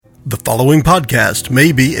The following podcast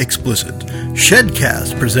may be explicit.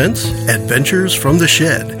 Shedcast presents Adventures from the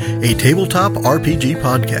Shed, a tabletop RPG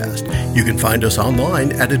podcast. You can find us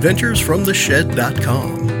online at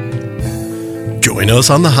adventuresfromtheshed.com. Join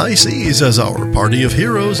us on the high seas as our party of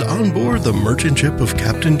heroes on board the merchant ship of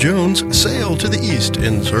Captain Jones sail to the east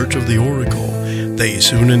in search of the Oracle. They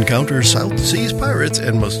soon encounter South Seas pirates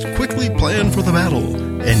and must quickly plan for the battle.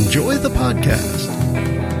 Enjoy the podcast.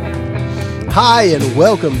 Hi, and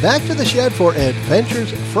welcome back to the Shed for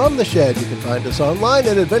Adventures from the Shed. You can find us online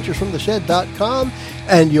at adventuresfromtheshed.com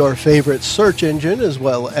and your favorite search engine, as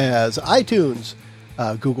well as iTunes,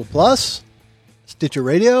 Google+, Stitcher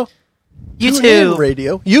Radio, YouTube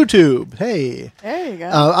Radio, YouTube. Hey. There you go.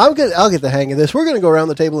 I'll get the hang of this. We're going to go around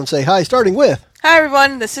the table and say hi, starting with... Hi,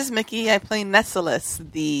 everyone. This is Mickey. I play Nessalus,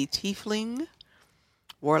 the Tiefling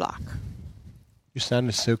Warlock. You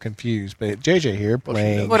sounded so confused, but JJ here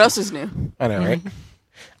playing... What else is new? I know,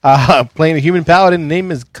 right? Playing a human paladin,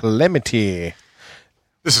 name is Calamity.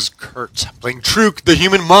 This is Kurt, playing Truk, the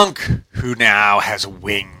human monk, who now has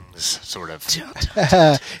wings, sort of.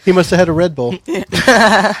 He must have had a Red Bull. Beat me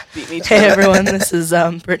to Hey everyone, this is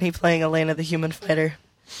Brittany playing Elena the Human Fighter.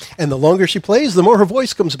 And the longer she plays, the more her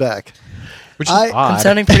voice comes back. Which is odd. I'm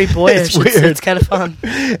sounding pretty boyish. It's weird. It's kind of fun.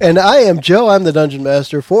 And I am Joe. I'm the Dungeon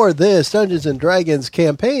Master for this Dungeons & Dragons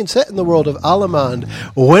campaign set in the world of Alamand.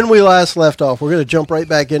 When we last left off, we're going to jump right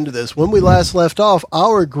back into this. When we last left off,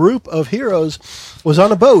 our group of heroes was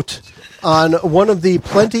on a boat on one of the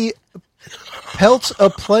Pelts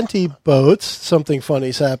Aplenty boats. Something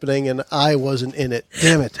funny's happening, and I wasn't in it.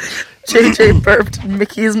 Damn it. JJ burped.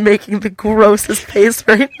 Mickey is making the grossest face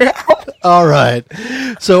right now. All right.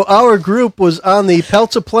 So our group was on the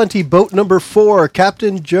Pelts Aplenty boat number 4.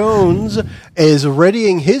 Captain Jones is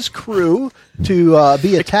readying his crew to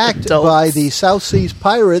be attacked by the South Seas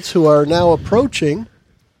pirates who are now approaching.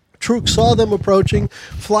 Truk saw them approaching,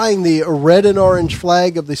 flying the red and orange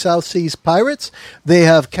flag of the South Seas pirates. They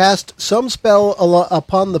have cast some spell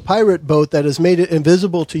upon the pirate boat that has made it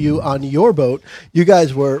invisible to you on your boat. You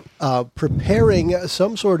guys were preparing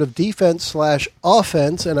some sort of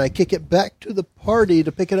defense/offense, and I kick it back to the party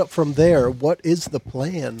to pick it up from there. What is the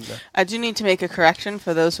plan? I do need to make a correction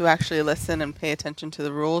for those who actually listen and pay attention to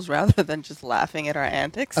the rules rather than just laughing at our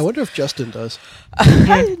antics. I wonder if Justin does.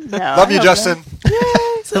 Love you, Justin.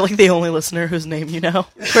 Is that like the only listener whose name you know?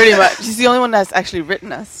 Pretty much. He's the only one that's actually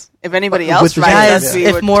written us. If anybody else With writes Guys, us, we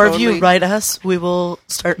if would more totally... of you write us, we will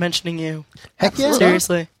start mentioning you. Heck yeah.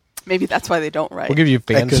 Seriously. Maybe that's why they don't write. We'll give you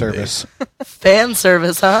fan could be. service. Fan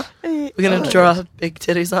service, huh? We're going to draw big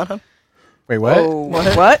titties on them? Wait, what? Oh,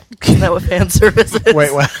 what? Isn't that what fan service is?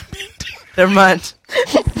 Wait, what? Never mind.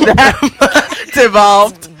 It's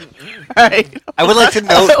evolved. All right. I would like to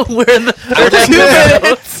note, We're in the I would like to, 2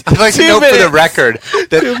 minutes. I'd like to note for the record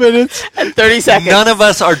that 2 minutes. And 30 seconds. none of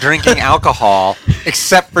us are drinking alcohol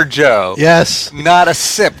except for Joe. Yes. Not a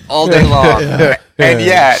sip all day long. And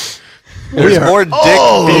yet, there's are more dick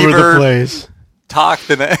all over the beaver place. talk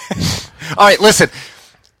than... All right, listen.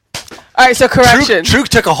 All right, so correction. Truk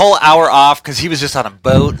took a whole hour off because he was just on a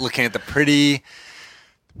boat looking at the pretty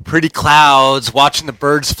clouds, watching the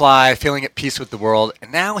birds fly, feeling at peace with the world,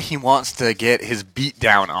 and now he wants to get his beat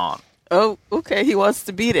down on. Oh, okay. He wants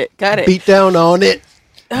to beat it. Got it. Beat down on it.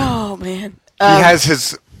 Oh, man. He has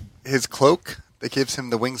his cloak that gives him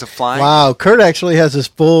the wings of flying. Wow, Kurt actually has his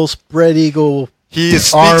full spread eagle He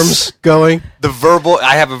speaks arms going. the verbal.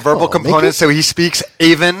 I have a verbal component, Mickey? so he speaks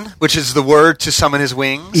Aven, which is the word to summon his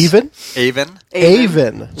wings. Even? Aven.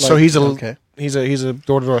 Avon. So he's a okay. he's a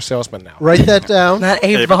door-to-door salesman now. Write that down. Not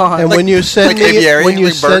Avon. And when you send like me aviary, when you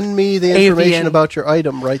like bird. send me the information Avian. about your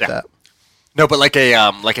item, write Yeah. that. No, but like an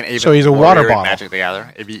Aven. So he's a warrior water in bottle. Magic the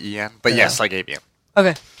Gathering. AVEN. But yes, like Avian.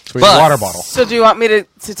 Okay. So he's But- a water bottle. So do you want me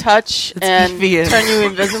to touch and Evian. turn you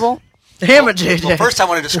invisible? Damn it, JJ. Well, first I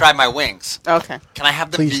want to describe my wings. Okay. Can I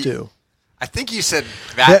have them Please be... do. I think you said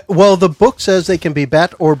bat. Well, the book says they can be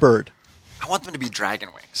bat or bird. I want them to be dragon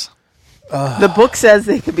wings. The book says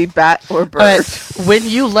they could be bat or bird. But when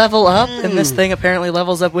you level up, and this thing apparently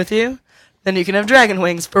levels up with you, then you can have dragon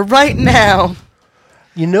wings. For right now,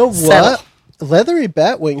 You know Settle. what? Leathery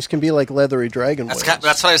bat wings can be like leathery dragon That's wings.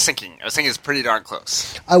 that's what I was thinking. I was thinking it's pretty darn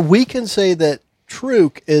close. We can say that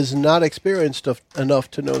Truk is not experienced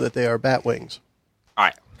enough to know that they are bat wings. All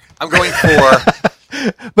right. I'm going for...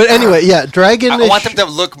 But anyway, yeah, dragon. I want them to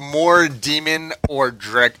look more demon or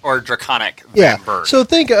draconic Yeah. than bird. So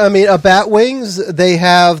think, I mean, bat wings, they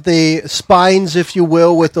have the spines, if you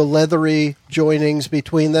will, with the leathery joinings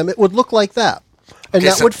between them. It would look like that. And Okay,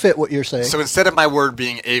 that so- would fit what you're saying. So instead of my word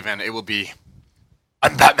being Aven, it will be,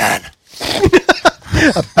 I'm Batman.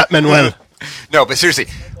 Batman well. No, but seriously,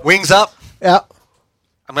 wings up. Yeah.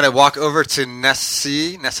 I'm going to walk over to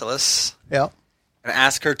Nessalus, Yeah. and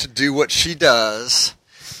ask her to do what she does.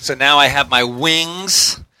 So now I have my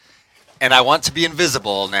wings, and I want to be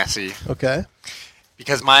invisible, Nessie, Okay.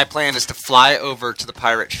 because my plan is to fly over to the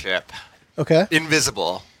pirate ship, Okay.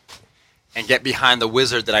 invisible, and get behind the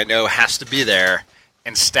wizard that I know has to be there,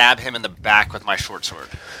 and stab him in the back with my short sword.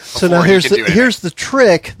 So now before he here's can do anything. here's the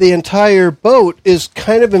trick. The entire boat is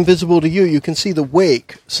kind of invisible to you. You can see the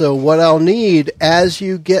wake. So what I'll need as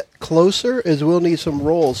you get closer is we'll need some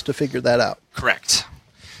rolls to figure that out. Correct.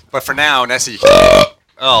 But for now, Nessie,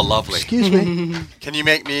 oh, lovely. Excuse me. Can you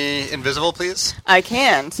make me invisible, please? I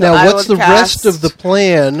can. So Now, I what's will the rest cast- of the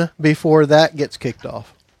plan before that gets kicked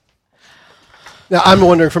off? Now, I'm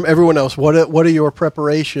wondering from everyone else, what are your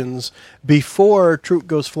preparations before Troop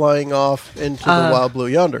goes flying off into the Wild Blue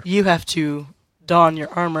Yonder? You have to don your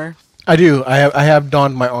armor. I do. I have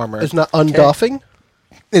donned my armor. It's not undoffing?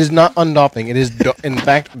 It is not undoffing. It is, in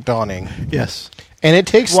fact, donning. Yes. And it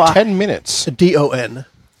takes Why? 10 minutes. D-O-N.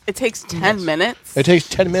 It takes 10 minutes. It takes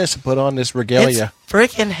 10 minutes to put on this It's regalia.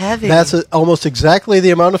 freaking heavy. That's almost exactly the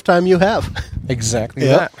amount of time you have. Exactly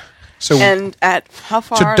Yeah. that. So, And at how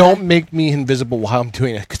far? so are don't they? make me invisible while I'm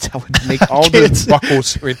doing it, because that would make all the Can't see.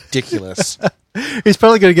 buckles ridiculous. He's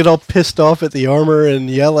probably going to get all pissed off at the armor and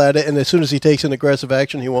yell at it, and as soon as he takes an aggressive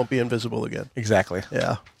action, he won't be invisible again. Exactly.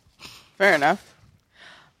 Yeah. Fair enough.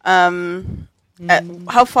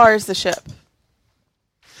 How far is the ship?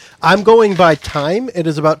 I'm going by time. It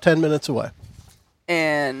is about 10 minutes away.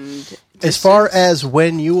 And As far distance? as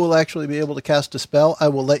when you will actually be able to cast a spell, I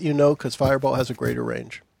will let you know because Fireball has a greater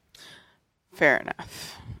range. Fair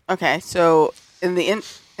enough. Okay, so in the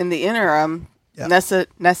interim, Yeah.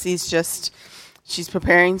 Nessie's just she's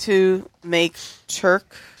preparing to make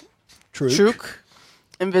Truk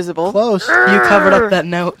invisible. Close. you covered up that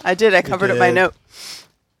note. I did. I covered up my did. note.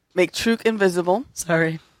 Make Truk invisible,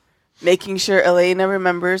 Sorry. making sure Elena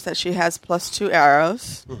remembers that she has +2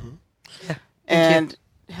 arrows, Yeah. and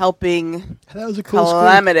helping That was a cool screen.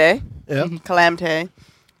 Calamite, Yeah. Calamite,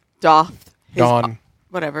 doff his Dawn.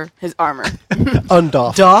 whatever his armor,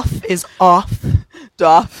 Undoff. Doff is off.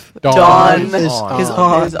 doff Dawn is is on.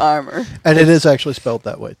 on. his armor. And it is actually spelled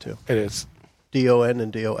that way, too. It is. D-O-N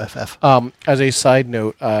and D-O-F-F. As a side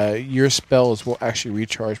note, your spells will actually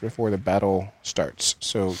recharge before the battle starts.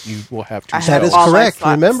 So you will have two I have That is spells. all my correct.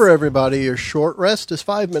 slots. Remember, everybody, your short rest is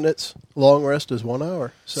 5 minutes. Long rest is 1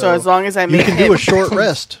 hour. So as long as I you make can him do a short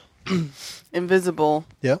rest. invisible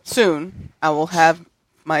Yeah. soon, I will have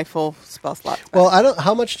my full spell slot. back. Well, I don't.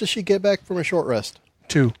 How much does she get back from a short rest?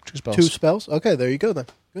 Two spells. 2 spells. Okay, there you go then.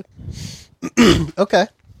 Good. Okay.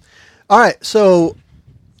 All right. So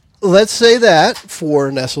let's say that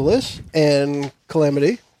for Nessalus and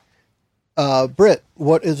Calamity. Britt,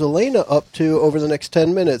 what is Elena up to over the next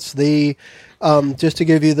 10 minutes? Just to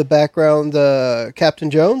give you the background, Captain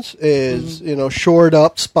Jones is, shored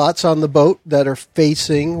up spots on the boat that are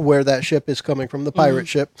facing where that ship is coming from, the pirate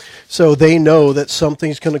ship. So they know that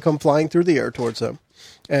something's going to come flying through the air towards them.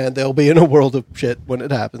 And they'll be in a world of shit when it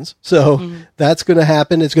happens. So that's going to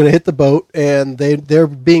happen. It's going to hit the boat, and they're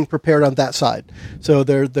being prepared on that side. So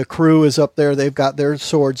the crew is up there. They've got their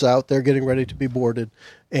swords out. They're getting ready to be boarded.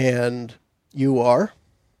 And you are?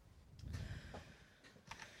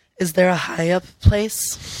 Is there a high up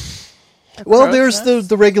place? Well, crow's there's nest?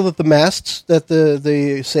 the regular the masts that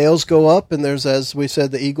the sails go up, and there's, as we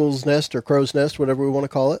said, the eagle's nest or crow's nest, whatever we want to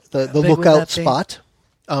call it, the big would lookout that be? spot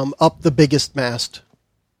up the biggest mast,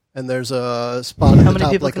 and there's a spot at How the many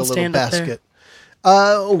top people like a can little stand up there? basket.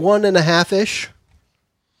 1.5-ish.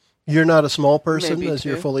 You're not a small person Maybe as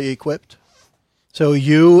you're 2. fully equipped, so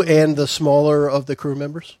you and the smaller of the crew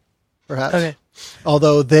members, perhaps. Okay.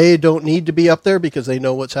 Although they don't need to be up there because they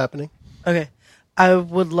know what's happening. Okay. I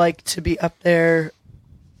would like to be up there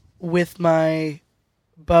with my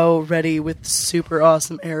bow ready with super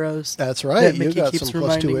awesome arrows. That's right. That You Mickey got keeps some +2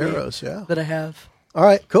 reminding me arrows. Yeah. that I have. All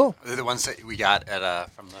right. Cool. They're the ones that we got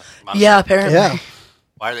at from the mountain. Yeah, apparently. Yeah.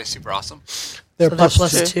 Why are they super awesome? They're So they're plus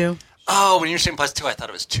plus two. 2. Oh, when you were saying +2, I thought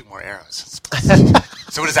it was 2 more arrows. It's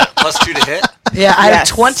 +2. So what is that? +2 to hit? Yeah, I have Yes.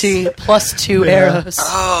 20 plus 2 arrows.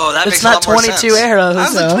 Oh, that It's makes not a lot more 22 sense. arrows. I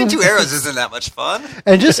was like, 22 arrows isn't that much fun.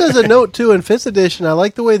 And just as a note, too, in 5th edition, I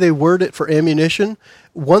like the way they word it for ammunition.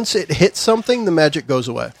 Once it hits something, the magic goes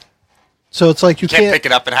away. So it's like you Can't can't pick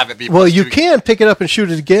it up and have it be Well, +2. you can pick it up and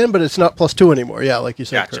shoot it again, but it's not +2 anymore. Yeah, like you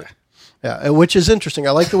said, Gotcha. Kurt. Yeah, and which is interesting.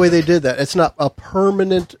 I like the way they did that. It's not a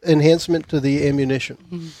permanent enhancement to the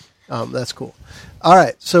ammunition. That's cool. All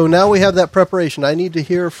right, so now we have that preparation. I need to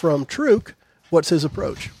hear from Truk. What's his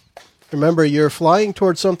approach? Remember, you're flying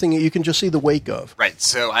towards something that you can just see the wake of. Right.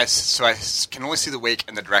 So I can only see the wake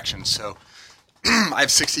and the direction. So I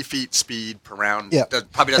have 60 feet speed per round. Yeah.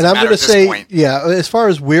 That probably doesn't And I'm matter going at to this say, point. yeah, as far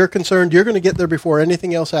as we're concerned, you're going to get there before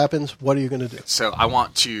anything else happens. What are you going to do? So I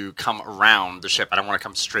want to come around the ship. I don't want to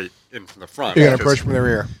come straight in from the front. You're going to because approach from the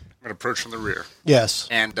rear. I'm going to approach from the rear. Yes.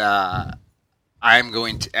 And I'm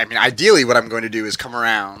going to, ideally what I'm going to do is come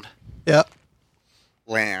around, Yeah.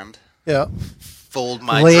 land, Yeah. fold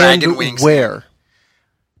my Land dragon wings. where?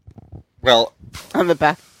 Well, On the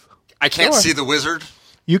back. I can't Sure. see the wizard.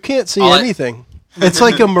 You can't see All I- anything. It's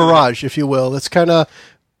like a mirage, if you will. It's kind of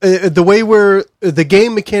the way the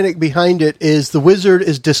game mechanic behind it is the wizard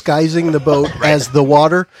is disguising the boat as the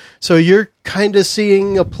water. So you're kind of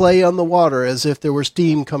seeing a play on the water as if there were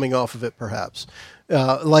steam coming off of it, perhaps.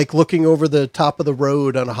 Like looking over the top of the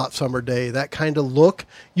road on a hot summer day, that kind of look.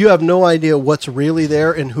 You have no idea what's really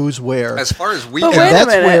there and who's where. As far as we But know, wait a That's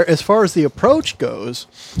minute. where, as far as the approach goes,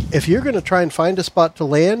 if you're going to try and find a spot to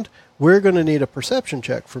land, we're going to need a perception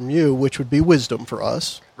check from you, which would be wisdom for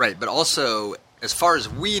us. right, but also, as far as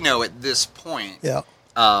we know at this point, Yeah.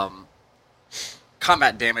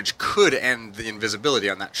 combat damage could end the invisibility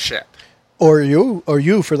on that ship. Or you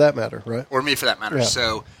for that matter, right? Or me for that matter. Yeah.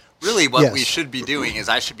 So, really what we Yes. should be doing is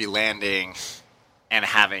I should be landing and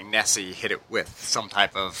having Nessie hit it with some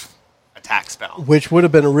type of attack spell. Which would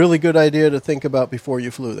have been a really good idea to think about before you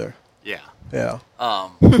flew there. Yeah. Yeah.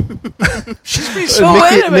 She's pretty But smart.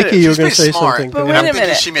 wait a minute. Mickey, you were She's going to pretty say smart, something. But Go wait And I'm a ahead. thinking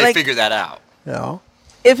minute, she may like- figure that out. Yeah.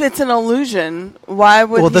 If it's an illusion, why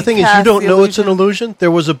would Well, the he thing is, you cast don't the know it's an illusion? illusion.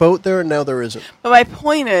 There was a boat there, and now there isn't. But my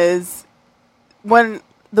point is, when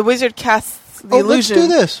the wizard casts the Let's illusion, do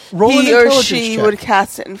this. Roll an he or intelligence she check. would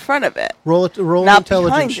cast it in front of it. Roll an Not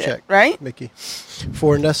intelligence behind it, check, right? Mickey,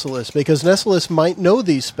 for Nessalus, because Nessalus might know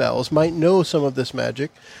these spells, might know some of this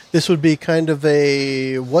magic. This would be kind of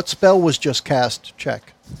a what spell was just cast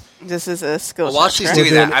check. This is a skill Well, while check, she's right?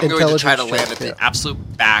 doing We'll do that, an I'm going to try to intelligence land check, at the yeah.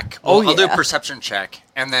 absolute back. Oh, I'll do a yeah. perception check,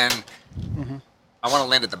 and then I want to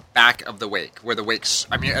land at the back of the wake, where the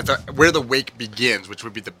where the wake begins, which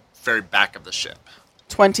would be the very back of the ship.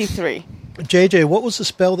 23. JJ, what was the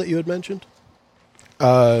spell that you had mentioned?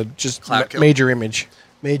 Just Cloud kill. major image.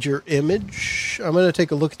 Major image. I'm going to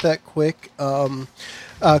take a look at that quick.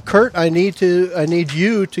 Kurt, I need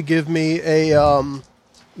you to give me a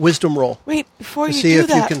wisdom roll Wait, before to you see do if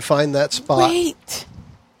that, you can find that spot. wait.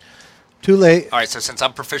 Too late. All right, so since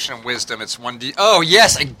I'm proficient in wisdom, it's 1d. Oh,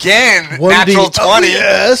 yes, again! 1D. Natural 20. Oh,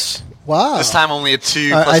 yes. Wow. This time only a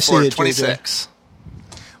 2 I plus see 4, it, JJ. 26.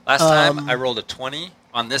 Last time I rolled a 20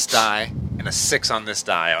 on this die and a 6 on this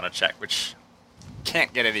die on a check, which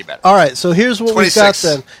can't get any better. All right, so here's what we've got 26.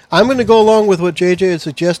 then. I'm going to go along with what JJ had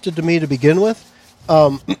suggested to me to begin with.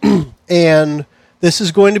 And this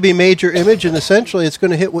is going to be major image, and essentially it's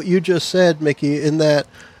going to hit what you just said, Mickey, in that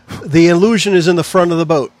the illusion is in the front of the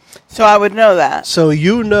boat. So I would know that. So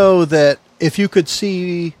you know that if you could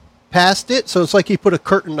see past it, so it's like you put a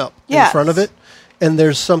curtain up in Yes. front of it, and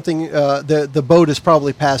there's something, the boat is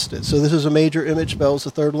probably past it. So this is a major image spell. It's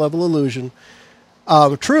a third level illusion.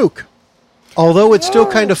 Truk, although it's still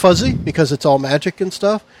kind of fuzzy because it's all magic and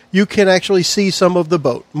stuff, you can actually see some of the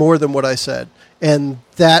boat, more than what I said. And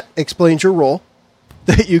that explains your roll,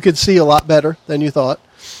 that you could see a lot better than you thought.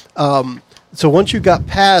 So once you got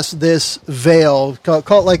past this veil,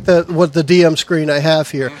 call it like the DM screen I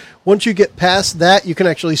have here. Once you get past that, you can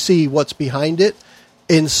actually see what's behind it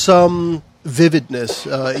in some vividness.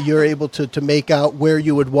 You're able to make out where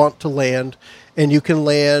you would want to land, and you can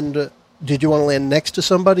land. Did you want to land next to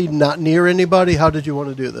somebody, not near anybody? How did you want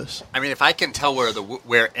to do this? I mean, if I can tell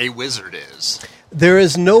where a wizard is, There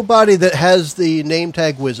is nobody that has the name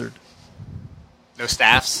tag wizard. no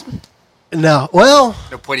staffs, No. Well,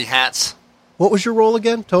 no pointy hats. what was your roll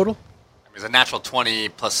again, total? I mean, it's a natural 20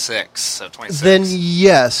 plus 6, so 26. Then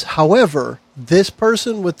yes. However, this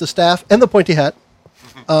person with the staff and the pointy hat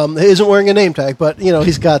isn't wearing a name tag, but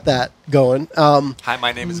he's got that going. Hi,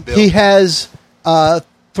 my name is Bill. He has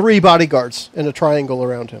 3 bodyguards in a triangle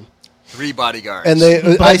around him, 3 bodyguards. and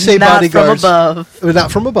they. I say not bodyguards from above.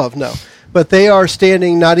 not from above, no. But they are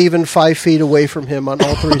standing not even 5 feet away from him on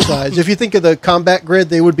all 3 sides. If you think of the combat grid,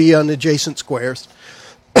 they would be on adjacent squares.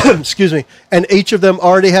 Excuse me. And each of them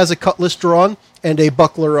already has a cutlass drawn and a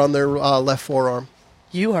buckler on their left forearm.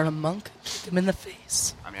 You are a monk. Kick him in the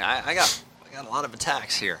face. I mean, I got a lot of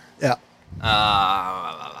attacks here. Yeah.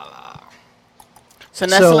 So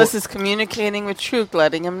Nessalus is communicating with Truk,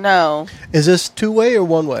 letting him know. Is this 2-way or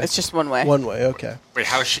 1-way? It's just one way. 1-way, okay. Wait,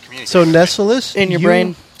 how is she communicating? So Nessalus, In your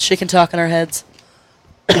brain, she can talk in our heads.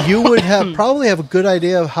 you would probably have a good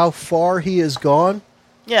idea of how far he has gone.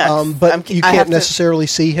 Yeah. But you can't necessarily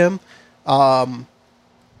see him. And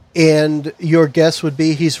your guess would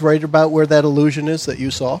be he's right about where that illusion is that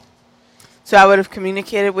you saw. So I would have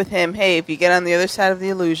communicated with him, hey, if you get on the other side of the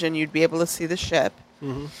illusion, you'd be able to see the ship.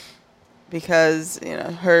 Mm-hmm. Because,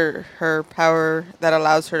 her power that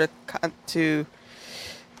allows her to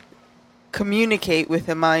communicate with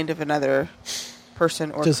the mind of another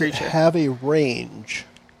person or Does creature. it have a range?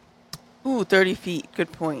 Ooh, 30 feet.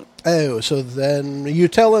 Good point. Oh, so then you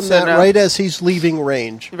tell him So that no. right as he's leaving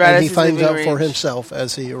range. Right and as he he's finds leaving out for range. himself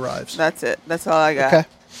as he arrives. That's it. That's all I got. Okay.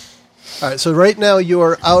 All right, so right now you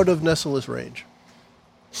are out of Nestle's range.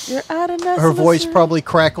 You're out of Nestle's Her voice range. probably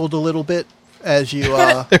crackled a little bit as you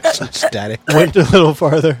Static. went a little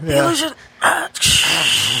farther. Yeah.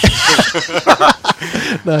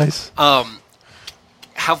 Nice.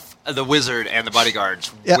 How the wizard and the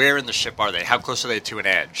bodyguards? Yeah. Where in the ship are they? How close are they to an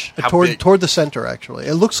edge? How Toward big? the center, actually.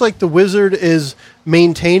 It looks like the wizard is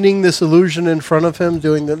maintaining this illusion in front of him,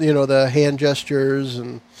 doing the hand gestures,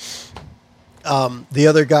 and the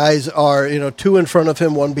other guys are two in front of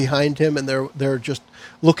him, one behind him, and they're just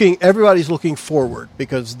looking. Everybody's looking forward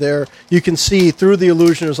because you can see through the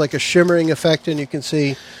illusion. There's like a shimmering effect, and you can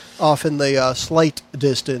see off in the slight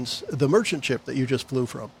distance the merchant ship that you just flew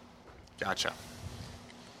from. Gotcha.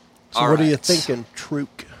 So All what are you right. thinking,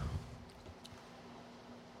 Trook?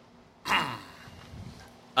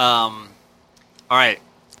 All right,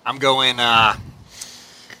 I'm going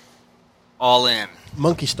all in.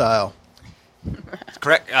 Monkey style.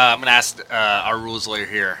 Correct. I'm going to ask our rules lawyer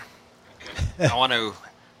here. I want to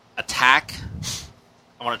attack.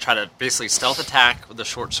 I want to try to basically stealth attack with a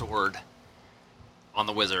short sword on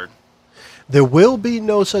the wizard. There will be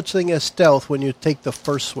no such thing as stealth when you take the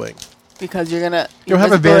first swing. Because you're going to... You'll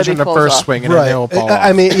have advantage on the first swing, and then they'll fall off.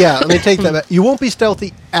 I mean, yeah, let me take that back. You won't be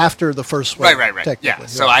stealthy after the first swing. Right. Technically. Yeah.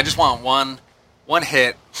 So I just want one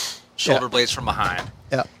hit, shoulder Yeah. blades from behind.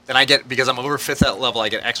 Yeah. Then I get, because I'm over 5th level, I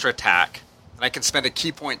get extra attack. And I can spend a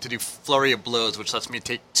key point to do flurry of blows, which lets me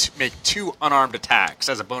make 2 unarmed attacks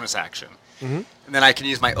as a bonus action. Mm-hmm. And then I can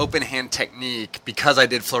use my open hand technique because I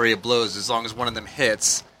did flurry of blows. As long as one of them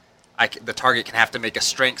hits, the target can have to make a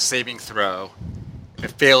strength saving throw. If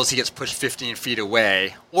it fails, he gets pushed 15 feet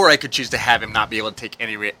away. Or I could choose to have him not be able to take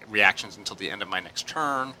any reactions until the end of my next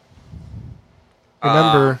turn.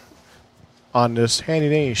 Remember, on this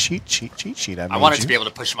handy-dandy cheat sheet, I wanted to be able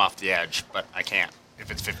to push him off the edge, but I can't if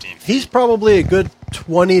it's 15 feet. He's probably a good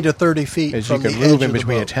 20 to 30 feet As you from can the move edge in of the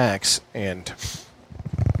between boat. attacks and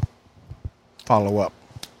follow up.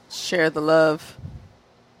 Share the love.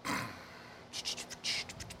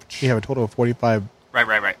 You have a total of 45.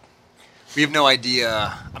 Right. We have no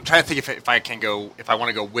idea. I'm trying to think if I want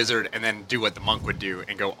to go wizard and then do what the monk would do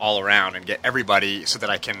and go all around and get everybody so that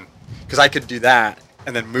I can, because I could do that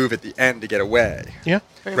and then move at the end to get away. Yeah.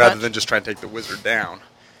 Pretty rather much. than just try and take the wizard down.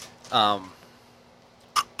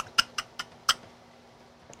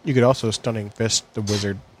 You could also stunning fist the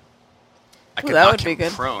wizard. I Ooh, could that knock would be him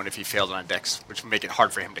good. prone if he failed on a dex, which would make it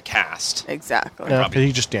hard for him to cast. Exactly. No, probably- because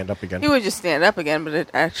he just stand up again. He would just stand up again, but it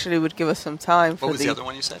actually would give us some time for What was the other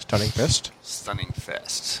one you said? Stunning fist. Stunning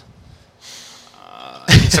fist.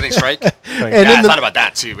 Stunning strike? And Yeah, I in the, thought about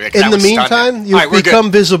that too. Like, in that the would stun him. meantime, All you've right, we're good.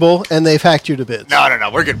 become visible, and they've hacked you to bits. No,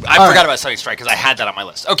 we're good. I All forgot right. about Stunning Strike because I had that on my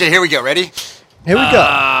list. Okay, here we go. Ready? Here we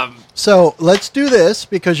go. So let's do this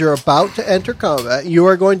because you're about to enter combat. You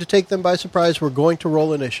are going to take them by surprise. We're going to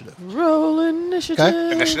roll initiative. Roll initiative.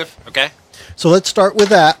 Okay. Initiative. Okay. So let's start with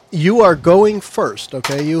that. You are going first,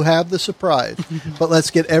 okay? You have the surprise. But let's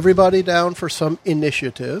get everybody down for some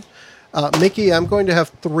initiative. Mickey, I'm going to have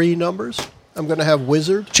 3 numbers. I'm going to have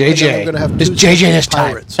wizard. and JJ. then I'm going to have It's 2 JJ this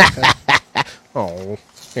time. pirates. Okay? Oh,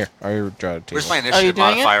 here. I draw the table. Where's my you initiative doing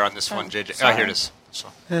it? modifier on this one, JJ? Oh, sorry. here it is. So,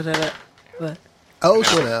 What? Oh,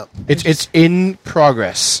 snap. It's in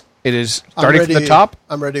progress. It is starting from the top.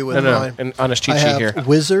 I'm ready with No, mine. and on his cheat I sheet have here.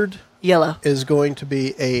 wizard Yellow. is going to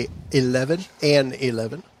be a 11 and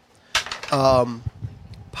 11.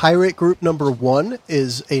 Pirate group number 1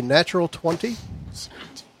 is a natural 20.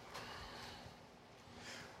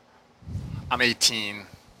 I'm 18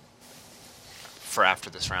 for after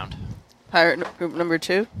this round. Pirate group number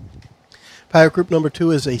 2. Pirate group number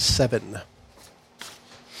 2 is a 7.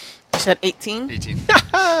 You said 18? 18.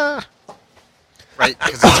 Right?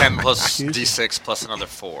 Because it's 10 plus D6 plus another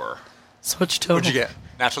 4. So what's your total? What'd you get?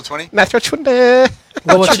 Natural 20? Natural 20. What's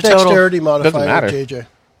what's your your total? dexterity modifier, matter. JJ?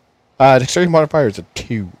 Dexterity modifier is a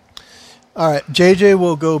 2. All right, JJ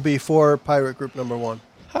will go before pirate group number 1.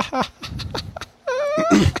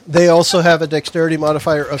 They also have a dexterity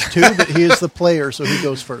modifier of 2, but he is the player, so he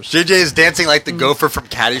goes first. JJ is dancing like the gopher from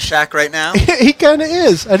Caddyshack right now. He kind of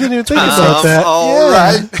is. I didn't even think about that. All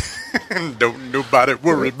Yeah. right. Don't nobody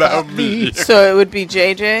worry about me. So it would be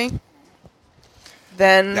JJ,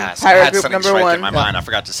 then Yes, I Pirate had Group something number strike 1. in my mind. I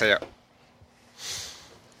forgot to say it.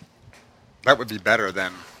 That would be better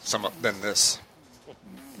than this.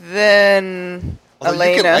 Then Although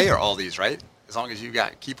Elena. you can layer all these, right? As long as you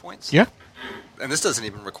got key points. Yeah. And this doesn't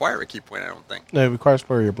even require a key point, I don't think. No, it requires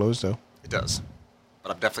flurry of blows, though. It does.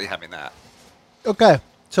 But I'm definitely having that. Okay.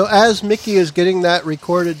 So as Mickey is getting that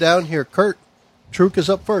recorded down here, Kurt, Truk is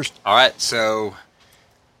up first. All right, so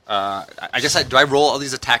I guess do I roll all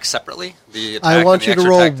these attacks separately? The attack I want and the you to extra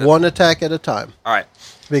roll attack that- one attack at a time All right.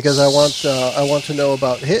 because I want to know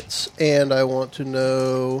about hits and I want to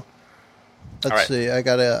know. Let's All right. see. I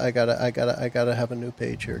gotta have a new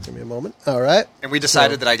page here. Give me a moment. All right. And we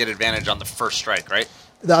decided that I get advantage on the first strike, right?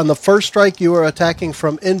 On the first strike, you are attacking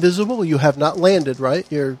from invisible. You have not landed, right?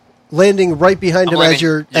 You're landing right behind I'm him landing- as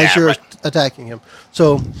you're yeah, right. attacking him.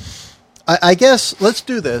 So, I guess let's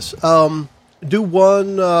do this. Do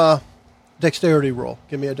one dexterity roll.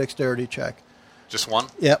 Give me a dexterity check. Just one?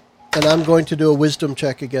 Yep. And I'm going to do a wisdom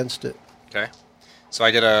check against it. Okay. So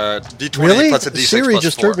I get a D20 Really? plus a D6 Siri plus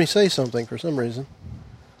just 4. heard me say something for some reason.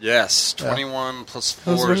 Yes, 21 plus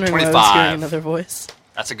I was 4 is wondering why I was hearing 25. another voice.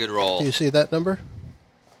 That's a good Do roll. you see that number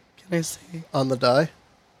Can I see? on the die?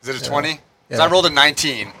 Is it a 20? 'Cause Yeah. I rolled a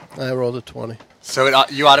 19. I rolled a 20. So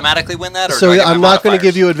you automatically win that? Or So do I get my I'm not going to modifiers?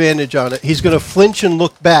 give you advantage on it. He's going to flinch and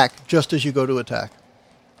look back just as you go to attack.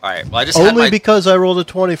 All right. Well, I just had Only my... because I rolled a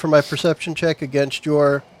 20 for my perception check against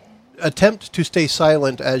your attempt to stay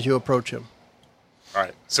silent as you approach him. All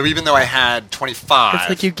right. So even though I had 25, It's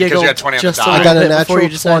like you because giggled you had 20 on the just a die. I little got a bit before natural you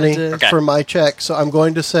decided 20 to- Okay. for my check, so I'm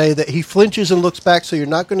going to say that he flinches and looks back, so you're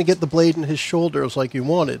not going to get the blade in his shoulders like you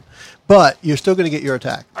wanted, but you're still going to get your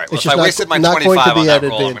attack. All right. Well, It's if I just wasted my not 25 going to on be that at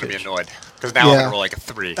roll, I'm going to be advantage. annoyed. Because now I'm Yeah. going to roll like a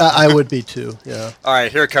 3. I would be too, yeah. All right.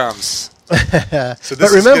 Here it comes. So But this is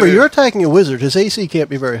remember, gonna- you're attacking a wizard. His AC can't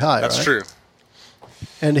be very high, That's right? true.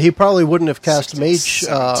 And he probably wouldn't have cast 16, mage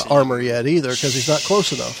 17. armor yet either because he's not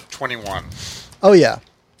close enough. 21. Oh, yeah.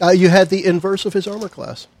 You had the inverse of his armor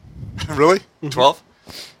class. Really? 12?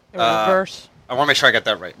 In reverse. I want to make sure I got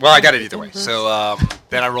that right. Well, I got it either way. So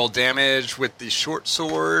then I roll damage with the short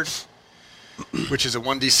sword, which is a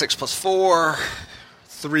 1d6 plus 4,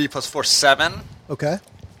 3 plus 4, 7. Okay.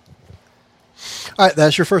 All right,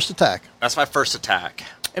 that's your first attack. That's my first attack.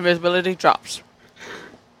 Invisibility drops.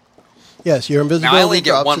 Yes, your invisibility Now I only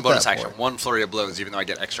get drops one at bonus that action, point. one flurry of blows, even though I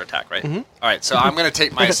get extra attack, right? All right, so I'm going to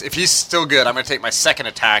take my... If he's still good, I'm going to take my second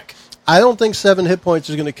attack. I don't think 7 hit points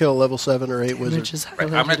is going to kill a level 7 or 8 wizard. Which is Right, I'm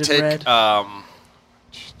going to highlighted in take... red. I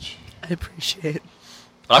I appreciate.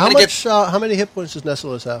 I'm How going to much? get... How many hit points does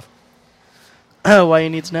Nessilis have? Oh, why you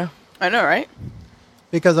need to know? I know, right?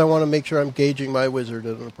 Because I want to make sure I'm gauging my wizard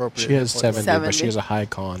at an appropriate. She has hit point. 70, but she 70. has a high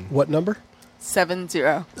con. What number? 70.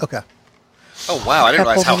 Okay. Oh, wow, I didn't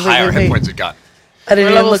realize how high our hit points it got. I didn't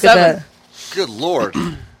We're even level look 7. at that. Good lord.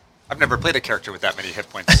 I've never played a character with that many hit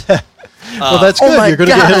points. Well, that's oh good. my You're going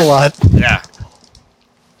to get hit a lot. Yeah.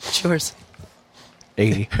 It's yours.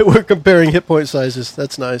 80. We're comparing hit point sizes.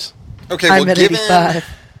 That's nice. Okay, well, I'm at 85.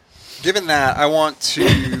 given that, I want to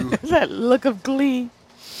That look of glee.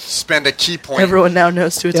 spend a key point Everyone now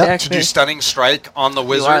knows to attack to me. do Stunning Strike on the You are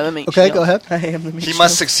wizard. the meat Okay, shield. go ahead. I am the meat He shield.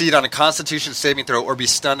 must succeed on a Constitution saving throw or be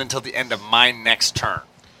stunned until the end of my next turn.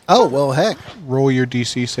 Oh, well, heck. Roll your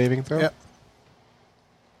DC saving throw. Yep.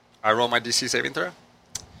 I roll my DC saving throw.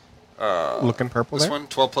 Looking purple This there. one,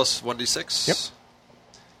 12 plus 1d6. Yep.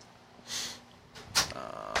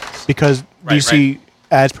 Because Right, DC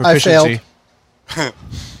adds I failed. proficiency.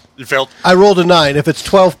 You failed? I rolled a 9. If it's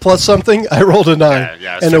 12 plus something, I rolled a 9.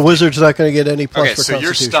 Yeah, it's and the 50. wizard's not going to get any plus Okay, for so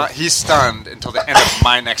you're Constitution. he's stunned until the end of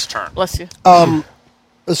my next turn. Bless you.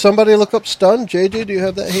 Somebody look up stun. JJ, do you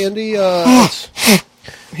have that handy? It's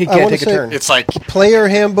He I can't wanna take a say- turn. It's like player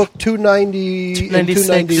handbook 290 and 296.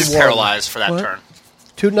 291. he's paralyzed for that What? turn.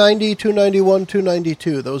 290, 291,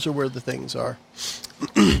 292. Those are where the things are.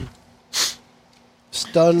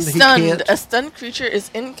 Stunned, he Stunned. can't. A stunned creature is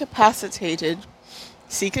incapacitated.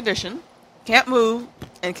 See condition. Can't move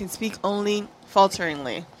and can speak only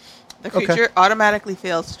falteringly. The Okay. creature automatically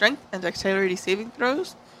fails strength and dexterity saving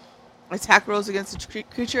throws. Attack rolls against the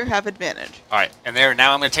creature have advantage. All right, and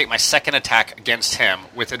now I'm going to take my second attack against him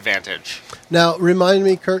with advantage. Now, remind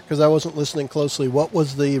me, Kurt, because I wasn't listening closely, what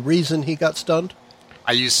was the reason he got stunned?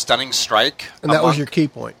 I used Stunning Strike. And that was your key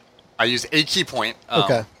point. I used a key point,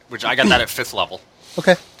 Okay. which I got that at 5th level.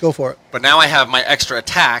 Okay, go for it. But now I have my extra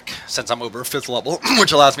attack, since I'm over 5th level,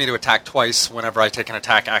 which allows me to attack twice whenever I take an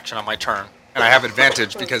attack action on my turn. And I have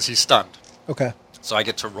advantage because he's stunned. Okay. So I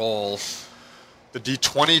get to roll the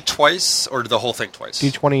D20 twice, or the whole thing twice?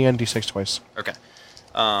 D20 and D6 twice. Okay.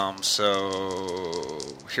 So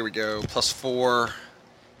here we go. Plus 4,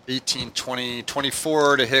 18, 20,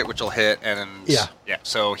 24 to hit, which will hit. And Yeah.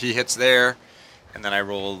 So he hits there. And then I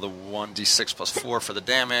roll the 1d6 plus 4 for the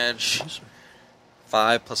damage.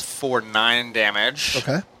 5 plus 4, 9 damage.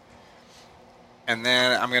 Okay. And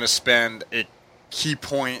then I'm going to spend a key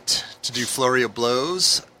point to do Flurry of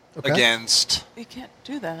Blows against... You can't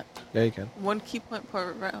do that. Yeah, you can. 1 key point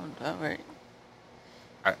per round. All right.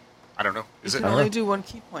 I don't know. Is You it? can only do 1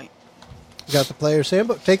 key point. You got the player's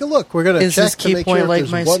handbook. Take a look. We're going to Is check this to key make point sure like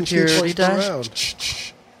if my there's 1 key security point per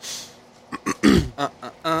dash?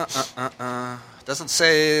 round. Doesn't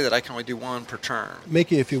say that I can only do 1 per turn.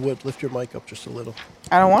 Mickey, if you would, lift your mic up just a little.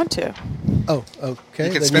 I don't want to. Oh, okay.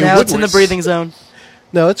 You can Then spend Now would it's in the voice. breathing zone.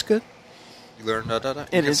 No, it's good. You learn You It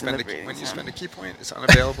can is in spend the a key, breathing when you zone. spend a key point, it's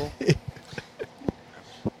unavailable.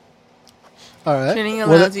 All right. Training What,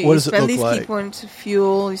 allows you what to does it spend look these key like? points to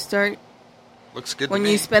fuel. You start Looks good when to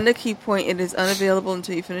me. you spend a key point. It is unavailable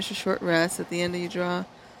until you finish a short rest. At the end of your draw,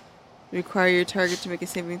 require your target to make a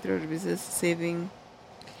saving throw to resist saving.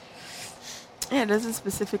 Yeah, it doesn't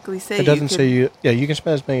specifically say. It doesn't you say you. Yeah, you can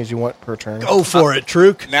spend as many as you want per turn. Go for it,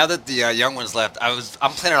 Truk. Now that the young one's left, I'm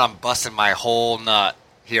planning on busting my whole nut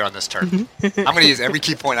here on this turn. I'm going to use every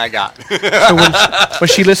key point I got. So when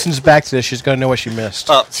she listens back to this, she's going to know what she missed.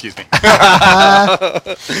 Oh, excuse me.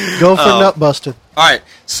 Go for nut busted. All right,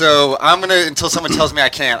 so I'm going to, until someone tells me I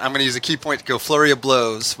can't, I'm going to use a key point to go Flurry of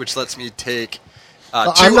Blows, which lets me take 2 I'm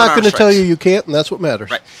not unarmed going to tell strikes. you can't, and that's what matters.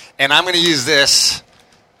 Right, and I'm going to use this.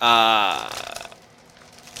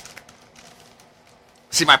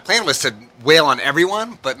 See, my plan was to wail on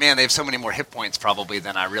everyone, but man, they have so many more hit points probably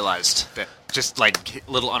than I realized that just like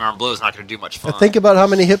little unarmed blow is not going to do much fun. Think about how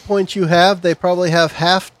many hit points you have. They probably have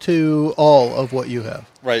half to all of what you have.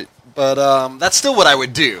 Right, but that's still what I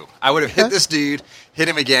would do. I would have hit Okay. this dude, hit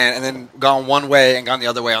him again, and then gone one way and gone the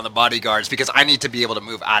other way on the bodyguards because I need to be able to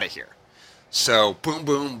move out of here. So boom,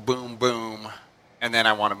 boom, boom, boom, and then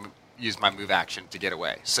I want to use my move action to get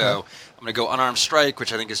away. So I'm going to go unarmed strike,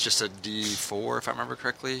 which I think is just a D4 if I remember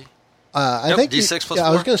correctly. I Nope, think D6 plus yeah, I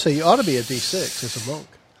was 4. going to say you ought to be a D6 as a monk.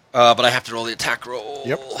 But I have to roll the attack roll.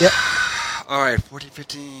 Yep. Yep. All right, 14,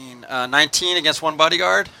 15, 19 against one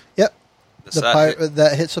bodyguard. Yep. So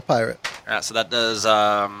That hits a pirate. All right, so that does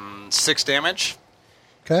 6 damage.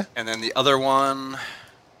 Okay. And then the other one,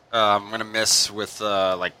 I'm going to miss with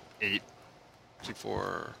like 8. 2,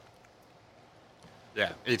 4.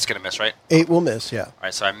 Yeah, 8's going to miss, right? 8 will miss, yeah. All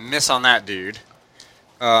right, so I miss on that dude.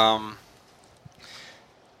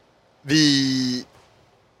 The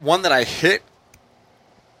one that I hit,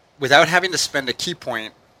 without having to spend a key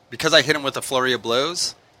point, because I hit him with a flurry of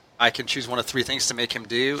blows, I can choose one of 3 things to make him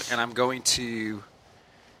do, and I'm going to...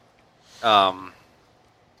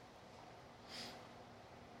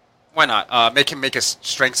 why not? Make him make a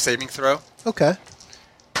strength saving throw. Okay.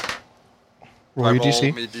 Roll your I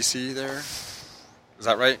DC. my DC there. Is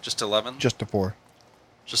that right? Just 11? Just a 4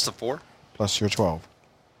 Just a 4? plus your 12.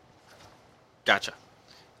 Gotcha.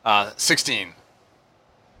 16.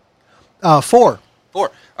 4. 4. All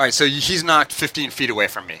right, so he's knocked 15 feet away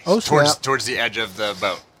from me. Oh, snap. towards the edge of the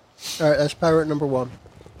boat. All right, that's pirate number 1.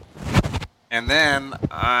 And then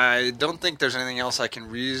I don't think there's anything else I can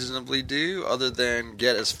reasonably do other than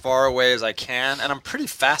get as far away as I can. And I'm pretty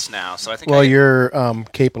fast now, so I think Well, your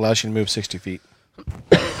cape allows you to move 60 feet.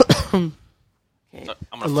 I'm gonna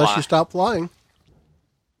Unless fly. you stop flying.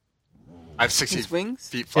 I have 60 His wings?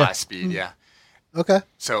 feet fly Yeah. speed, yeah. Okay.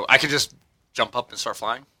 So I can just jump up and start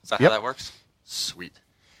flying? Is that Yep. how that works? Sweet.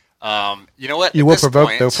 You know what? You At will this provoke,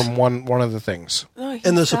 point- though, from one of the things. No,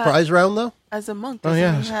 In the he's got- surprise round, though? as a monk, Oh, doesn't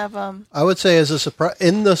yes. he have I would say as a surprise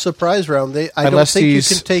in the surprise round, I don't Unless think you he's-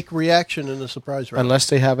 can take reaction in the surprise round. Unless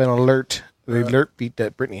they have an alert, the alert beat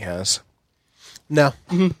that Brittany has. No.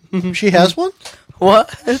 She has one?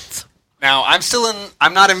 What? Now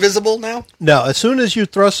I'm not invisible now. No. As soon as you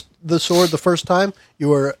thrust the sword the first time,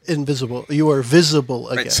 you are invisible. You are visible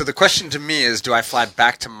again. Right. So the question to me is, do I fly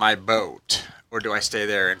back to my boat, or do I stay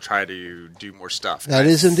there and try to do more stuff? That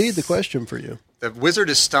is indeed the question for you. The wizard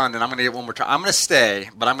is stunned, and I'm going to get one more try. I'm going to stay,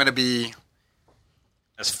 but I'm going to be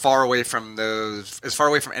as far away from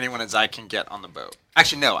anyone as I can get on the boat.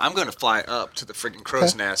 Actually, no, I'm going to fly up to the friggin'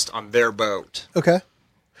 crow's nest on their boat. Okay.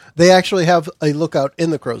 They actually have a lookout in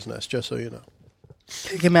the crow's nest, just so you know.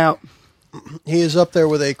 Kick him out. He is up there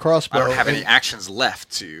with a crossbow. I don't have any and actions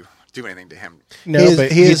left to do anything to him. No, He is-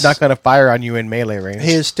 but he he's is- not going to fire on you in melee range.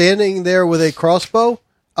 He is standing there with a crossbow,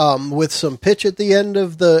 with some pitch at the end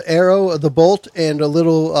of the arrow, the bolt, and a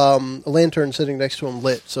little lantern sitting next to him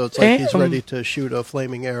lit. So it's like he's Damn. ready to shoot a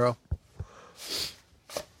flaming arrow.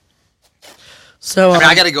 So I mean,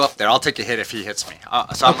 I got to go up there. I'll take a hit if he hits me.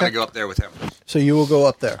 So I'm going to go up there with him. So you will go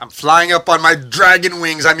up there. I'm flying up on my dragon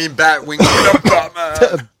wings. I mean, bat wings.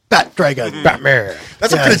 Bat Dragon. Batman.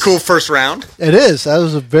 That's a pretty cool first round. It is. That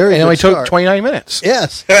was a very And it good only took start. 29 minutes.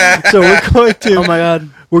 Yes. So we're going to. oh my god.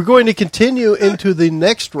 We're going to continue into the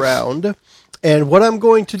next round, and what I'm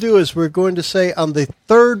going to do is we're going to say on the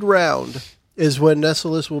third round is when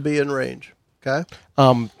Nessalus will be in range. Okay,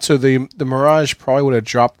 So the Mirage probably would have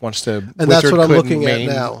dropped once the and that's wizard what I'm couldn't looking at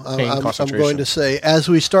now. maintain I'm concentration. going to say as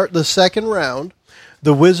we start the second round,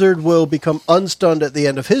 the wizard will become unstunned at the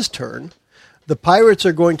end of his turn. The pirates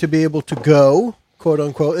are going to be able to go, quote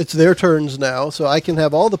unquote. It's their turns now, so I can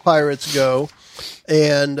have all the pirates go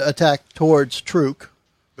and attack towards Truk.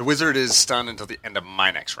 The wizard is stunned until the end of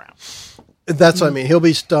my next round. That's what I mean. He'll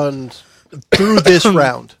be stunned through this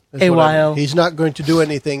round. is A what I mean. while. He's not going to do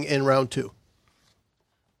anything in round 2.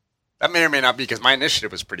 That may or may not be because my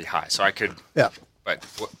initiative was pretty high, so I could. Yeah. But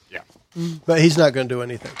yeah. But he's not going to do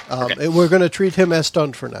anything. Okay. We're going to treat him as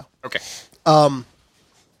stunned for now. Okay.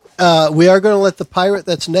 We are going to let the pirate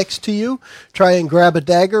that's next to you try and grab a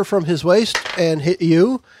dagger from his waist and hit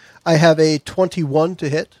you. I have a 21 to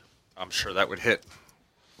hit. I'm sure that would hit.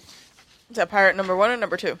 Is that pirate number 1 or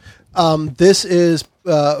number 2? This is,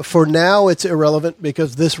 for now, it's irrelevant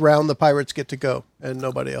because this round the pirates get to go and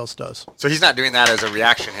nobody else does. So he's not doing that as a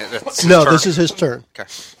reaction hit. That's his No, turn. this is his turn. Okay.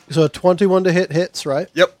 So 21 to hit hits, right?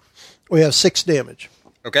 Yep. We have 6 damage.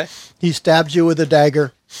 Okay. He stabs you with a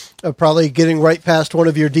dagger, probably getting right past one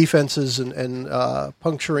of your defenses and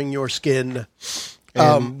puncturing your skin.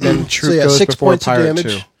 And then Troop So yeah, goes 6 before points of Pirate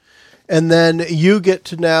damage. 2. And then you get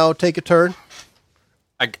to now take a turn.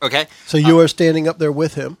 Okay. So you are standing up there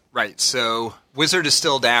with him. Right. So wizard is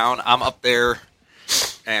still down. I'm up there,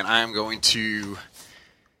 and I'm going to.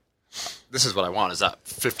 This is what I want: is that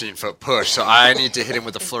 15-foot push. So I need to hit him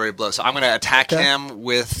with a flurry of blows. So I'm going to attack Okay. him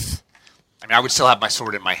with. I mean, I would still have my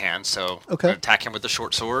sword in my hand, so I'm Okay. going to attack him with the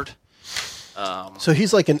short sword. So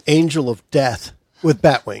he's like an angel of death with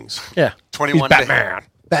bat wings. Yeah. 21 He's to hit. Batman.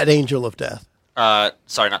 Bat angel of death.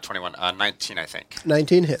 Sorry, not 21. 19, I think.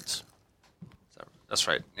 19 hits. That's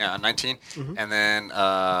right. Yeah, 19. Mm-hmm. And then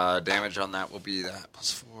damage on that will be that plus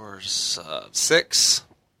 4 is 6.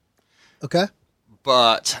 Okay.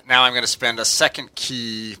 But now I'm going to spend a second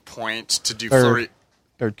key point to do flurry.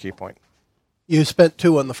 Third key point. You spent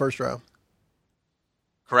 2 on the first round.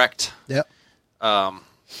 Correct. Yep. To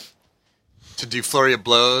do flurry of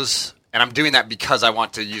blows, and I'm doing that because I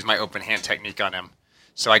want to use my open hand technique on him.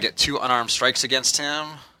 So I get 2 unarmed strikes against him.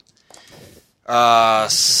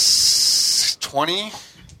 20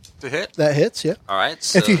 to hit. That hits, yeah. All right.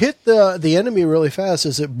 So If you hit the enemy really fast,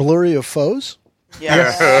 is it blurry of foes?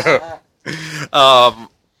 Yes. I'm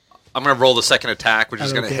going to roll the second attack, which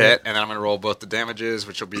is going to Okay. hit, and then I'm going to roll both the damages,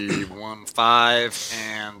 which will be 1, 5,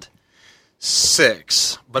 and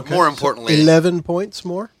 6. But more importantly, 11 points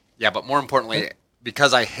more? yeah. But more importantly,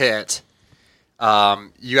 because I hit,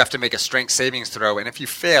 you have to make a strength savings throw, and if you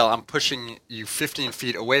fail, I'm pushing you 15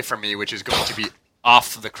 feet away from me, which is going to be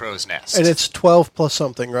off the crow's nest. And it's 12 plus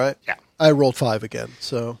something, right? Yeah. I rolled 5 again.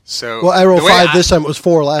 So So I rolled the way 5 this time. It was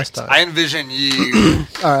 4 last time. I envision you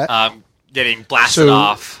All right. getting blasted So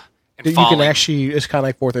off and You falling. can actually, it's kind of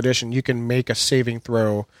like 4th edition, you can make a saving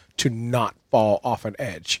throw to not fall off an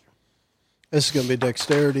edge. This is going to be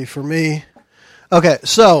dexterity for me. Okay,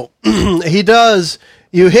 so he does.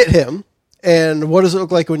 You hit him, and what does it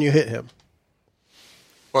look like when you hit him?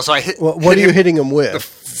 Well, so I hit. What hit are you him- hitting him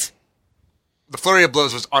with? The flurry of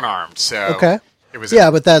blows was unarmed, so Okay. it was Yeah,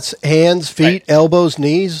 an but that's hands, feet, Right. elbows,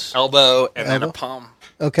 knees. elbow and then a Elbow. palm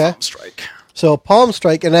Okay. strike. So a palm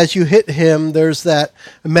strike, and as you hit him, there's that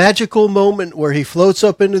magical moment where he floats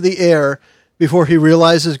up into the air before he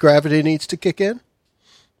realizes gravity needs to kick in,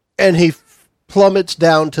 and he plummets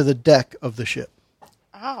down to the deck of the ship.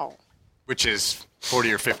 Ow. Which is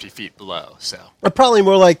 40 or 50 feet below. So Probably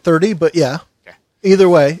more like 30, but yeah. okay. Either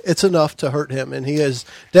way, it's enough to hurt him, and he is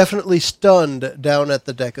definitely stunned down at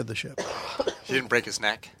the deck of the ship. He didn't break his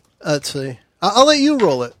neck. Let's see. I'll let you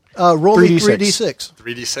roll it. Roll me 3d6. 3d6.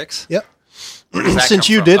 3d6. Yep. Where does that Since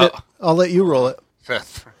come you from? did it, I'll let you roll it.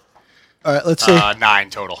 Fifth. All right, let's see. 9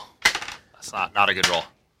 total. That's not a good roll.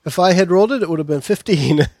 If I had rolled it, it would have been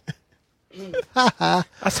 15.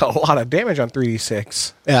 That's a lot of damage on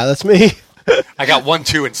 3d6. Yeah, that's me. I got 1,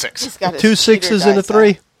 2, and 6. He's got his 2 Peter 6s and a dice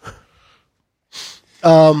 3.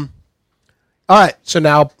 out. All right. So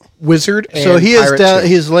now, Wizard and So he is Pirate down. 2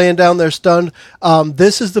 He is laying down there stunned.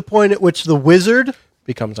 This is the point at which the wizard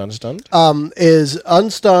becomes unstunned. is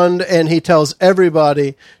unstunned, and he tells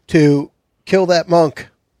everybody to kill that monk.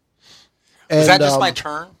 And, Was that just my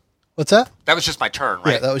turn? What's that? That was just my turn,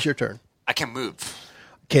 right? Yeah, that was your turn. I can move.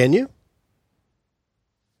 Can you?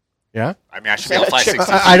 Yeah. I mean, I should be able to fly 60 feet.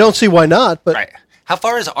 I don't see why not, but Right. How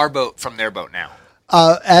far is our boat from their boat now?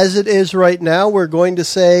 as it is right now, we're going to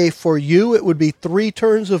say for you it would be 3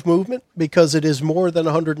 turns of movement because it is more than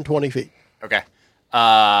 120 feet. Okay.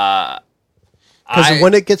 Because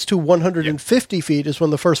when it gets to 150 feet is when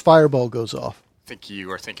the first fireball goes off. I think you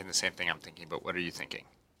are thinking the same thing I'm thinking, but what are you thinking?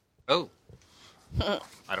 Oh.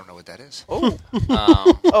 I don't know what that is.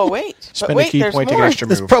 Oh, wait. But Spend wait, a key there's point to more. get extra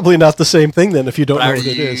It's move. probably not the same thing then if you don't But I know what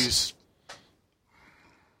already it is. use...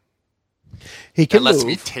 He That can lets move.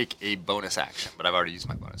 me take a bonus action, but I've already used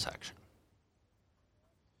my bonus action.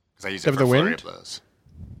 Because I use Have it for the flurry wind? of blows.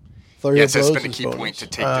 Flurry Yeah, of it says blows spend a is key bonus. point to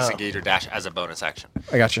take disengage or dash as a bonus action.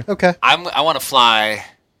 I got you. Okay. I want to fly...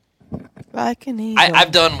 Like an eagle.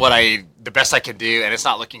 I've done the best I can do, and it's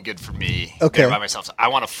not looking good for me Okay. there by myself. So I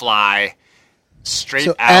want to fly straight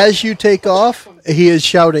So out. as you take off, he is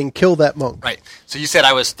shouting, "Kill that monk." Right. So you said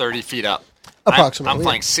I was 30 feet up. Approximately, I'm yeah.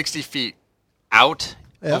 flying 60 feet out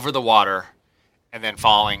Yeah. over the water and then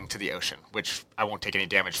falling to the ocean, which I won't take any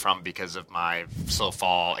damage from because of my slow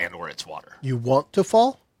fall and or its water. You want to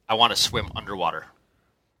fall? I want to swim underwater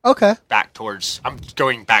Okay. I'm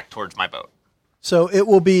going back towards my boat. So it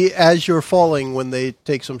will be as you're falling when they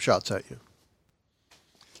take some shots at you.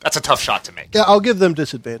 That's a tough shot to make. Yeah, I'll give them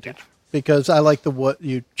disadvantage because I like what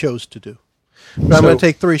you chose to do. But I'm going to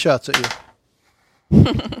take 3 shots at you.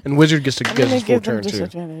 And wizard gets to I'm get going his to full give them turn too.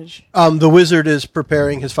 disadvantage. The wizard is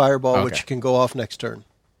preparing his fireball, Okay. which can go off next turn.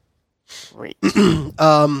 Great.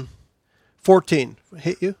 14.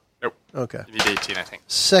 Hit you? Nope. Okay. You need 18, I think.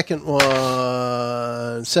 Second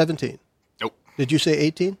one, 17. Nope. Did you say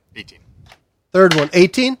 18? 18. Third one,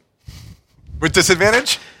 18? With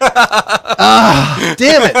disadvantage?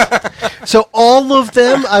 Damn it. So all of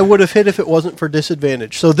them I would have hit if it wasn't for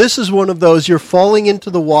disadvantage. So this is one of those, you're falling into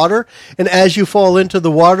the water, and as you fall into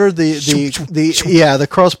the water, the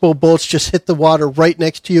crossbow bolts just hit the water right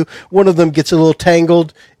next to you. One of them gets a little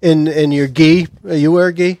tangled in your gi. You wear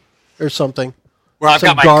a gi or something. Well, I've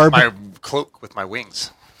Some got garb. my cloak with my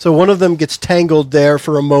wings. So one of them gets tangled there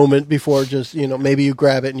for a moment before just, maybe you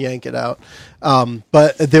grab it and yank it out.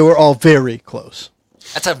 But they were all very close.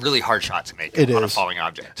 That's a really hard shot to make It on a is. falling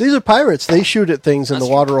object. These are pirates. They shoot at things in That's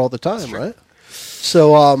the water true. all the time, right?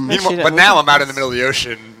 So, Meanwhile, but now I'm out in the middle of the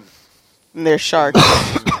ocean. And they're sharks.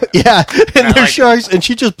 yeah, and they're like- sharks, and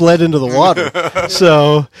she just bled into the water.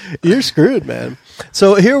 So you're screwed, man.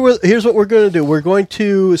 So here's what we're going to do. We're going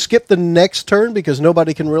to skip the next turn because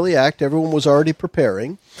nobody can really act. Everyone was already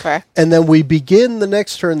preparing. Correct. And then we begin the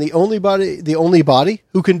next turn. The only body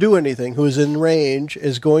who can do anything, who is in range,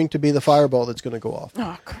 is going to be the fireball that's going to go off.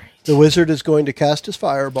 Oh, great. The wizard is going to cast his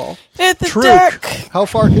fireball. Hit the Truk, deck. how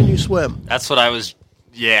far can you swim? That's what I was.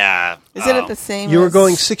 Yeah. Is it at the same? You were as-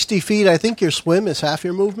 going 60 feet. I think your swim is half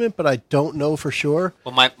your movement, but I don't know for sure.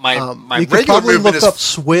 Well, my You could regular probably movement look is up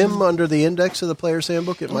swim under the index of the player's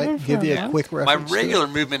handbook. It might give you a quick my reference. to it. regular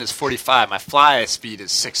movement is 45. My fly speed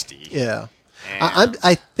is 60. Yeah. And-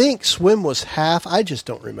 I think swim was half. I just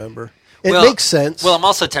don't remember. It Well- makes sense. Well, I'm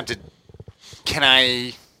also tempted. Can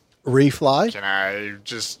I Refly.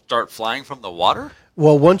 just start flying from the water?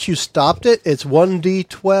 Well, once you stopped it, it's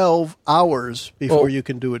 1d12 hours before Well, you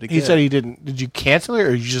can do it again. He said he didn't. Did you cancel it,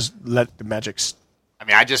 or you just let the magic? I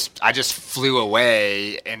mean, I just flew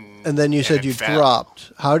away and and then you said it you fell.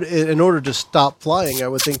 dropped. In order to stop flying, I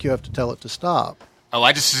would think you have to tell it to stop. Oh,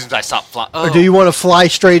 I just assumed I stopped flying. Oh. Or do you want to fly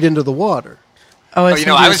straight into the water? Oh,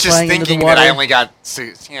 Oh, I was just thinking that I only got.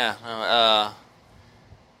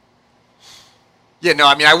 Yeah, no,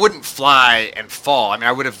 I mean, I wouldn't fly and fall. I mean,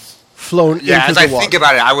 I would have. Flown Yeah, into as the I water. think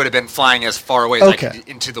about it, I would have been flying as far away as I Okay. could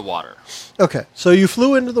into the water. Okay, so you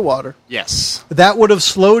flew into the water. Yes. That would have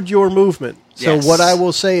slowed your movement. So Yes. what I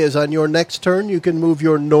will say is on your next turn, you can move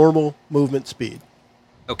your normal movement speed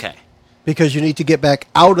Okay. because you need to get back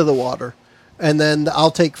out of the water. And then I'll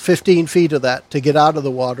take 15 feet of that to get out of the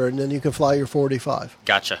water, and then you can fly your 45.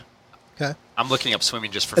 Gotcha. Okay? I'm looking up swimming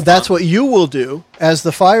just for And fun. that's what you will do as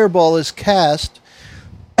the fireball is cast.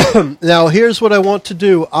 Now, here's what I want to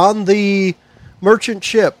do. On the merchant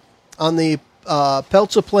ship, on the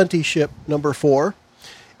Pelts of Plenty ship number 4,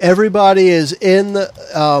 everybody is in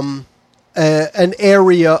an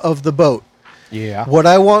area of the boat. Yeah. What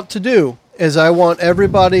I want to do is I want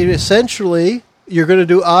everybody to essentially, you're going to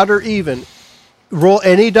do odd or even. Roll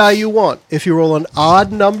any die you want. If you roll an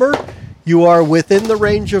odd number, you are within the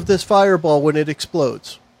range of this fireball when it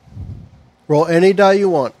explodes. Roll any die you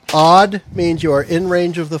want. Odd means you are in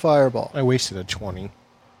range of the fireball. I wasted a 20.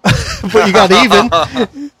 But you got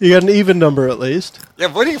even. You got an even number at least. Yeah,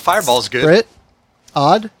 avoiding a fireball is good. Brit?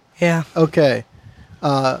 Odd? Yeah. Okay.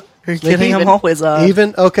 Are you kidding? even. I'm always odd.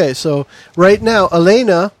 Even? Okay, so right now,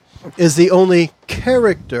 Elena is the only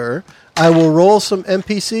character. I will roll some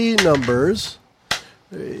NPC numbers.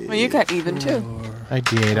 Well, you got even too. I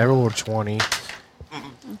did. I rolled 20.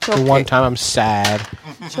 It's The okay. one time I'm sad.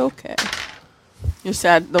 It's okay. You're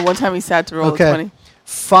sad. The one time he's sad to roll Okay. a 20.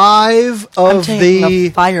 5 I'm of taking the a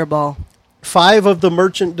fireball. 5 of the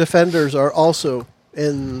merchant defenders are also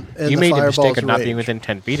in You the made the fireball's mistake of not range. being within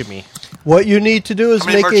 10 feet of me. What you need to do is How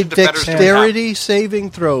many make a merchant defenders do we have? dexterity saving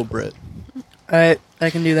throw, Britt. All right, I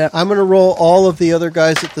can do that. I'm going to roll all of the other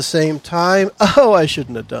guys at the same time. Oh, I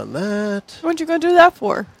shouldn't have done that What you going to do that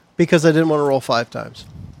for? because I didn't want to roll 5 times.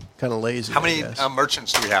 Kind of lazy. How I many guess.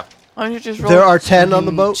 merchants do we have? Why don't you just roll? There are 10 on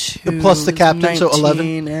the boat, plus the 2 captain, so 11.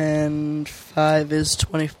 19 and 5 is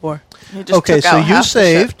 24. You just Okay, took so out you half the ship.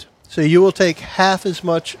 saved. So you will take half as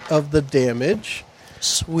much of the damage.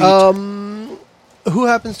 Sweet. Who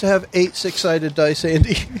happens to have 8 6-sided dice,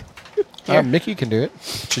 Andy? Here. Mickey can do it.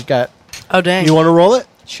 She's got... oh, dang. You want to roll it?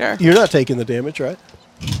 Sure. You're not taking the damage, right?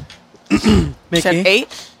 You Mickey. said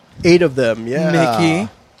 8? 8 of them, yeah.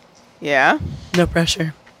 Mickey. Yeah. No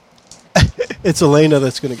pressure. It's Elena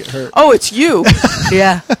that's going to get hurt. Oh, it's you.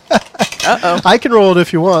 Yeah. Uh-oh. I can roll it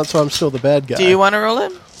if you want, so I'm still the bad guy. Do you want to roll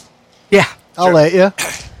it? Yeah. I'll Sure. let you.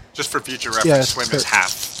 Just for future reference, Yeah, swim sure. is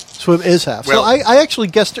half. Swim is half. Well- so I actually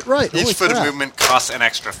guessed it right. Each Holy foot of crap. movement costs an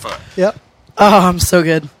extra foot. Yep. Oh, I'm so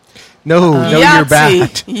good. No, no, you're Yahtzee. bad.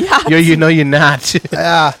 Yahtzee. You know you're not.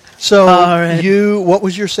 Yeah. So All right. what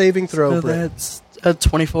was your saving throw, So Britt? that's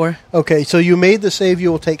 24. Okay, so you made the save.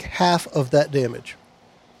 You will take half of that damage.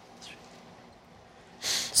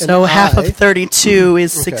 So And half I- of 32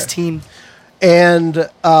 is Okay. 16. And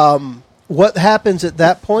what happens at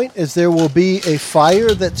that point is there will be a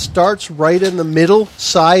fire that starts right in the middle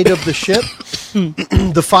side of the ship.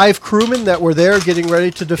 The 5 crewmen that were there getting ready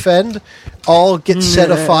to defend all get set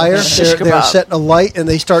afire. Shish They're kebab. set alight and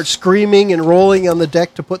they start screaming and rolling on the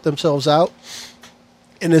deck to put themselves out.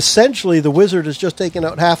 And essentially, the wizard has just taken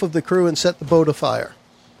out half of the crew and set the boat afire.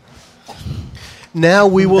 Now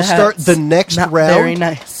we will start That's the next not round. very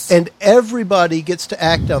nice. And everybody gets to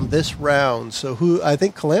act on this round. So I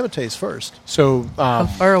think Calamity's first. So, How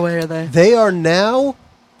far away are they? They are now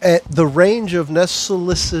at the range of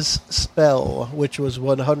Nessilis's spell, which was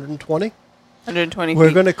 120. 120 We're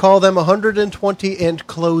feet. going to call them 120 and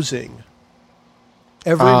closing.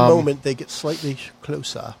 Every moment they get slightly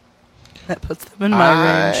closer. That puts them in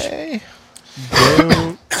my range.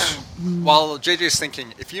 While JJ's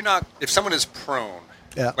thinking, if someone is prone,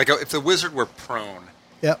 Yeah. like if the wizard were prone,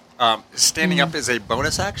 Yep. standing up is a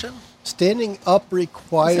bonus action. Standing up It's a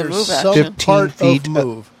requires move some action. 15 part feet, of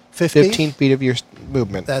move. 15? 15 feet of your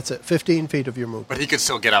movement. That's it. 15 feet of your movement. But he could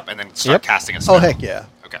still get up and then start Yep. casting a spell. Oh, heck yeah.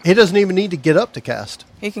 Okay. He doesn't even need to get up to cast.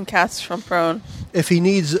 He can cast from prone. If he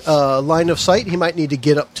needs line of sight, he might need to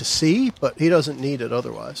get up to see, but he doesn't need it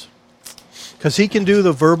otherwise. Because he can do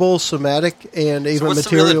the verbal, somatic, and even So what's the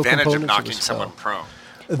material real advantage of components knocking of the someone spell.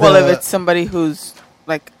 prone? Well, if The- it's somebody who's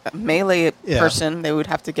like a melee Yeah. person, they would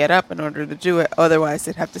have to get up in order to do it. Otherwise,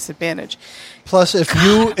 they'd have disadvantage. Plus, if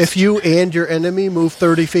you and your enemy move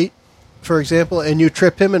 30 feet, for example, and you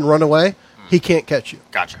trip him and run away, he can't catch you.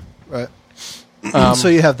 Gotcha. Right. So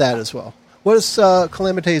you have that as well. What is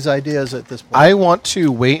Calamity's ideas at this point? I want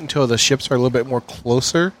to wait until the ships are a little bit more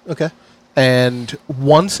closer. Okay. And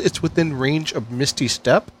once it's within range of Misty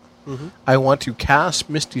Step, I want to cast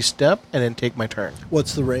Misty Step and then take my turn.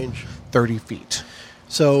 What's the range? 30 feet.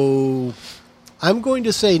 So I'm going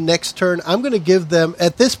to say next turn, I'm going to give them,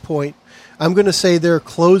 at this point, I'm going to say they're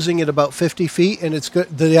closing at about 50 feet, and it's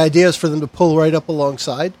good. The idea is for them to pull right up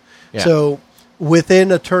alongside. Yeah. So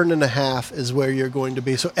within a turn and a half is where you're going to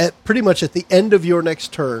be. So pretty much at the end of your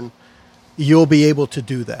next turn, you'll be able to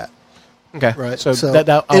do that. Okay. Right. So, So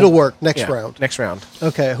that it'll work next round. Next round.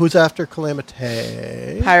 Okay, who's after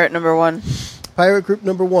Calamity? Pirate number 1. Pirate group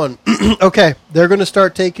number 1. Okay, they're going to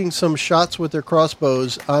start taking some shots with their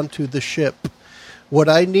crossbows onto the ship. What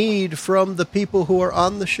I need from the people who are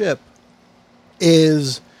on the ship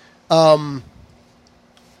is,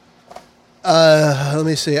 let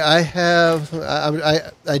me see. I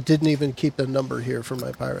didn't even keep a number here for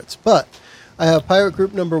my pirates, but I have pirate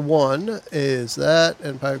group number 1 is that,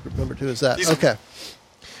 and pirate group number 2 is that. Okay,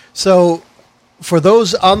 so for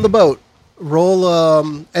those on the boat,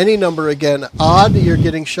 roll any number again. Odd, you're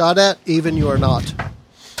getting shot at. Even, you are not,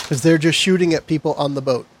 because they're just shooting at people on the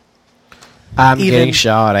boat. I'm Even. getting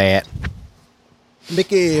shot at.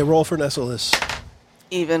 Mickey, roll for Nessilis.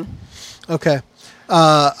 Even. Okay.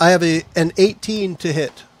 I have an 18 to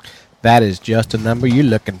hit. That is just a number you're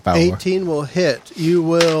looking for. 18 will hit. You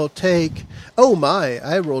will take... Oh my,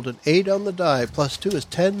 I rolled an 8 on the die. Plus 2 is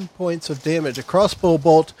 10 points of damage. A crossbow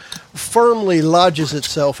bolt firmly lodges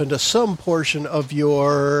itself into some portion of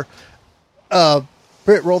your...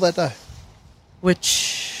 Britt, roll that die.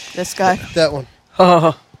 Which... This guy. That one.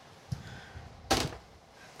 Oh.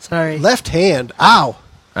 Sorry. Left hand. Ow.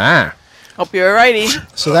 Ah. Hope you're a righty.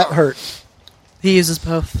 So that hurt. He uses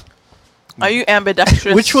both. Are you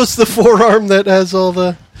ambidextrous? Which was the forearm that has all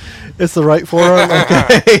the... It's the right forearm?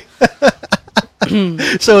 Okay.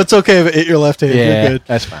 So it's okay if it hit your left hand. Yeah, You're good.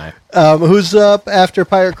 that's fine. Who's up after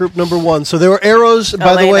Pirate Group number 1? So there were arrows.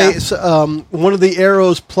 By the way, one of the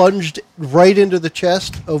arrows plunged right into the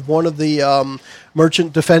chest of one of the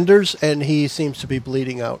merchant defenders, and he seems to be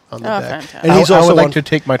bleeding out on the back. Fantastic. And he's I also would like to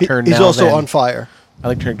take my turn now. He's also then. on fire. I'd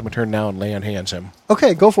like to take my turn now and lay on hands him.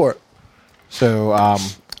 Okay, go for it. So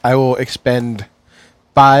I will expend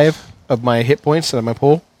 5 of my hit points in my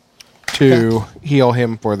pool to heal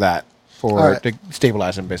him for that, All right. to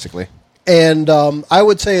stabilize him, basically. And I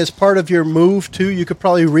would say as part of your move, too, you could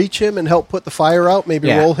probably reach him and help put the fire out, maybe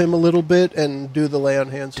Yeah. roll him a little bit and do the lay on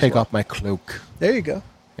hands. Take as well. off my cloak There you go.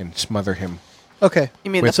 and smother him. Okay. You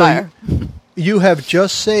mean With the fire? You have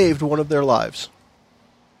just saved one of their lives.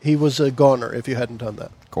 He was a goner if you hadn't done that.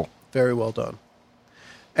 Cool. Very well done.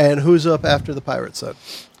 And who's up after the pirates then?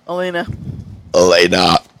 Elena.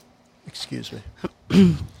 Excuse me.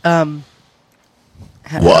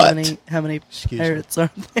 What? How many Excuse me. pirates are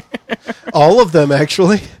there? All of them,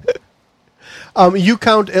 actually. You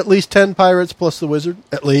count at least 10 pirates plus the wizard,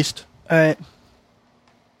 at least. All right.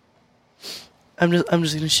 I'm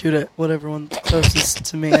just gonna shoot at whatever one's closest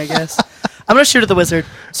to me. I guess I'm gonna shoot at the wizard.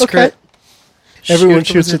 Screw Okay. it. Everyone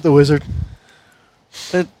Shoot shoots at the wizard.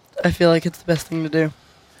 But I feel like it's the best thing to do.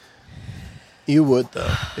 You would,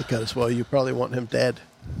 though, because, well, you probably want him dead.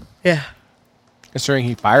 Yeah. Considering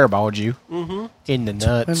he fireballed you in the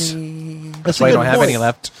nuts. 20... That's So I don't have any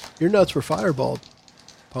left. Your nuts were fireballed,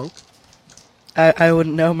 punk. I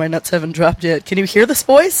wouldn't know. My nuts haven't dropped yet. Can you hear this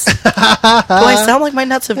voice? Do I sound like my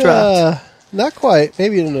nuts have dropped? Not quite.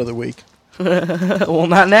 Maybe in another week. Well,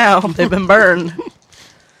 not now. They've been burned.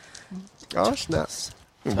 Oh, snap.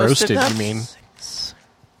 Roasted, nuts. you mean?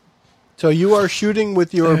 So you are shooting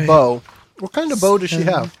with your Alright. bow. What kind of bow does she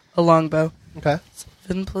have? A longbow. Okay.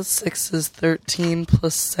 7 plus 6 is 13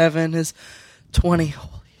 plus 7 is 20.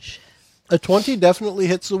 Holy shit. A 20 definitely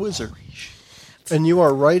hits the wizard. And you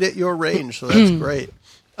are right at your range, so that's great.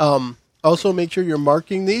 Also, make sure you're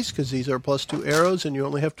marking these, because these are plus 2 arrows, and you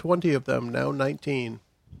only have 20 of them, now 19.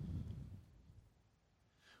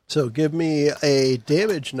 So give me a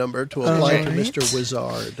damage number to apply to Alright. Mr.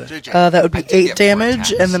 Wizard. JJ, That would I be did 8 get 4 damage,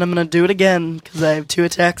 attacks. and then I'm going to do it again, because I have 2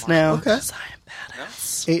 attacks now. Okay. 'Cause I am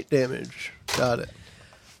badass. 8 damage. Got it.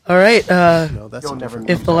 All right. No, that's a different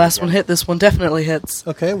If the last one hit, this one definitely hits.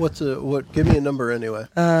 Okay, give me a number anyway.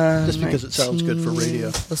 Just because it sounds good for radio.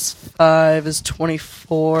 19 plus 5 is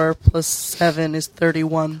 24, plus 7 is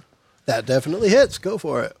 31. That definitely hits. Go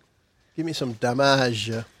for it. Give me some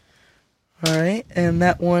damage. All right, and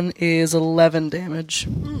that one is 11 damage.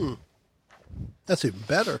 That's even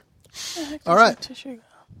better. All right.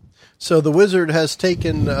 So the wizard has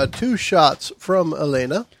taken 2 shots from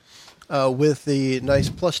Elena with the nice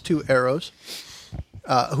plus 2 arrows.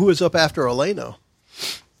 Who is up after Elena?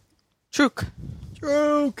 Truk.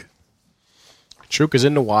 Truk. Truk is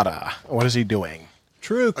in the water. What is he doing?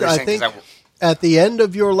 Truk, Oh, you're I saying think 'cause at the end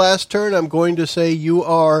of your last turn, I'm going to say you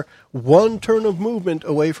are 1 turn of movement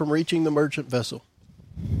away from reaching the merchant vessel.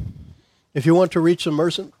 If you want to reach the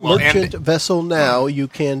merchant vessel now, you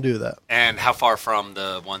can do that. And how far from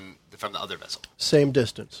the other vessel? Same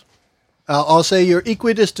distance. I'll say you're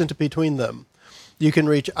equidistant between them. You can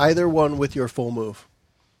reach either one with your full move.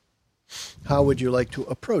 How would you like to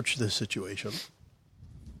approach this situation?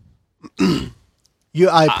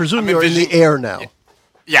 I presume I'm you're in the envisioning- air now.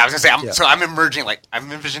 Yeah, I was gonna say. Yeah. So I'm emerging I'm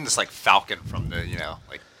envisioning this falcon from the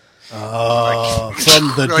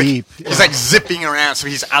From the like, deep. He's zipping around, so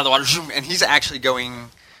he's out of the water, zoom, and he's actually going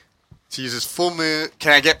to use his full move.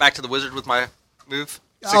 Can I get back to the wizard with my move?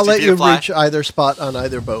 60 I'll let feet you of fly? reach either spot on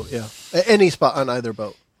either boat, yeah. Any spot on either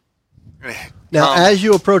boat. Now, as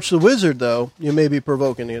you approach the wizard, though, you may be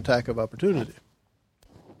provoking the attack of opportunity.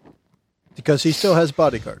 Because he still has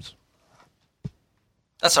bodyguards.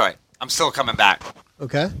 That's all right. I'm still coming back.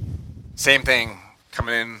 Okay? Same thing.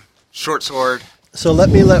 Coming in, short sword. So let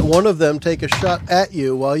one of them take a shot at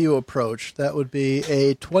you while you approach. That would be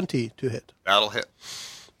a 20 to hit. That'll hit.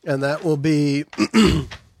 And that will be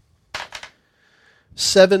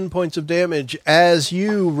 7 points of damage. As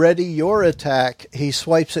you ready your attack, he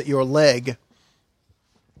swipes at your leg.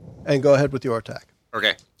 And go ahead with your attack.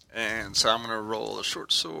 Okay. And so I'm going to roll a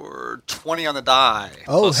short sword. 20 on the die.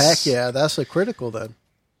 Oh, heck yeah. That's a critical then.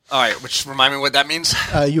 All right, which remind me what that means.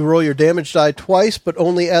 You roll your damage die twice, but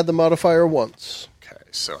only add the modifier once. Okay,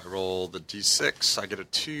 so I roll the d6. I get a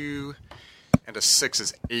 2, and a 6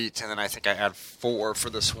 is 8, and then I think I add 4 for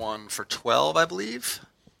this one for 12, I believe.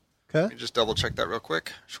 Okay. Let me just double check that real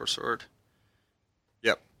quick. Short sword.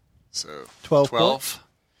 Yep. So 12.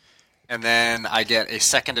 And then I get a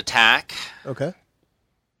second attack. Okay.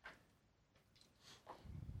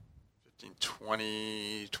 15,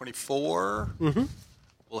 20, 24.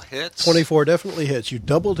 Will hit. 24 definitely hits. You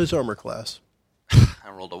doubled his armor class. I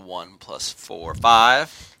rolled a 1 plus 4,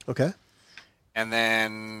 5. Okay. And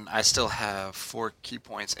then I still have 4 key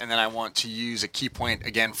points. And then I want to use a key point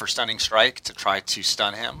again for Stunning Strike to try to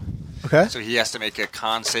stun him. Okay. So he has to make a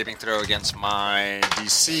con saving throw against my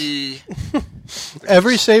DC.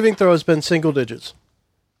 Every saving throw has been single digits.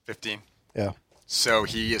 15. Yeah. So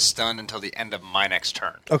he is stunned until the end of my next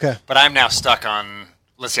turn. Okay. But I'm now stuck on...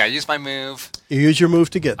 Let's see, I use my move. You use your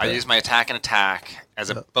move to get there. I use my attack and attack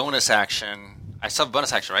as a bonus action. I still have a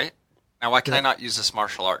bonus action, right? Now, why can I not use this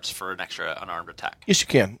martial arts for an extra unarmed attack? Yes, you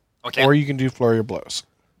can. Okay. Or you can do flurry of blows.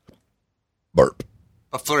 Burp.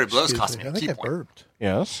 But flurry of blows Excuse cost me. me I a think key I point, burped.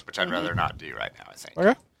 Yes. which I'd rather not do right now, I think.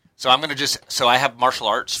 Okay. So I'm going to just... So I have martial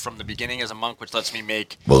arts from the beginning as a monk, which lets me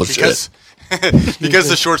make... Bullshit. Because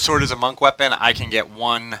the short sword is a monk weapon, I can get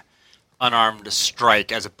one unarmed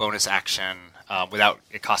strike as a bonus action without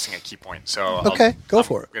it costing a key point. So Okay, go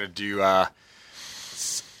for it. I'm going to do...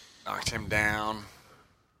 knocked him down.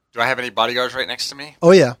 Do I have any bodyguards right next to me?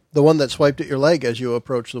 Oh, yeah. The one that swiped at your leg as you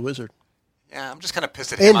approach the wizard. Yeah, I'm just kind of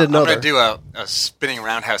pissed at him. And I'm going another. to do a spinning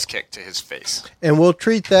roundhouse kick to his face. And we'll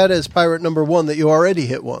treat that as pirate number 1 that you already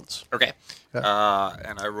hit once. Okay. Okay.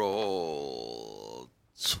 And I roll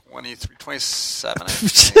 23, 27, I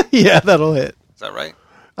think. Yeah, that'll hit. Is that right?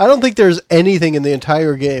 I don't think there's anything in the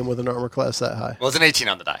entire game with an armor class that high. Well, it's an 18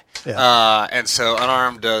 on the die. Yeah. And so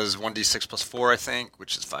unarmed does 1d6 plus 4, I think,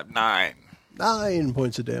 which is 5, 9. 9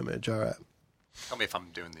 points of damage. All right. Tell me if I'm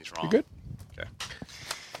doing these wrong. You're good. Okay.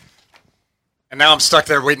 And now I'm stuck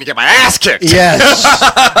there waiting to get my ass kicked. Yes.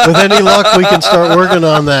 With any luck, we can start working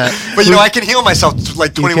on that. But, I can heal myself to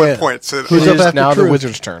like 21 can. points. So, Who's It up is after now Truth? the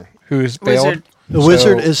wizard's turn. Who's failed? Wizard. The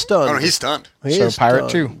wizard So- is stunned. oh, no, he's stunned. He So is pirate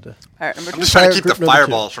stunned. 2. Pirate number I'm 2. just trying to Pirate keep group the number 2.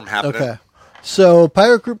 fireballs from happening. Okay. So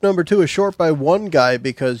pirate group number 2 is short by 1 guy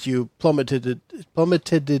because you plummeted.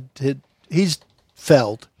 He's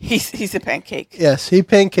felled. He's a pancake. Yes, he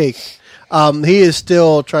pancaked. He is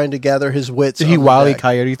still trying to gather his wits. Did he on the Wile E. deck.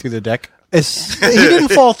 Coyote through the deck? He didn't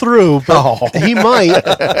fall through, but he might.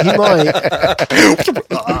 He might.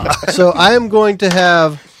 So I am going to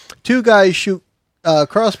have 2 guys shoot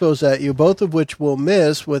crossbows at you, both of which will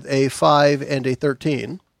miss with a 5 and a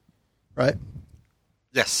 13. Right?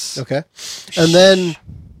 Yes. Okay. And then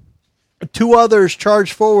 2 others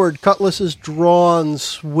charge forward, cutlasses drawn,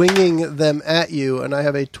 swinging them at you, and I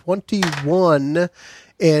have a 21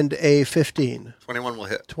 and a 15. 21 will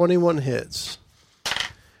hit. 21 hits.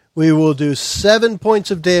 We will do 7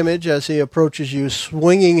 points of damage as he approaches you,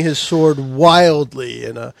 swinging his sword wildly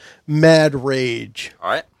in a mad rage. All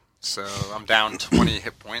right. So I'm down 20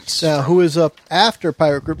 hit points. Now, who is up after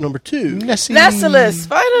pirate group number 2? Nessalus,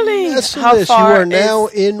 finally! How Nessalus, you far are now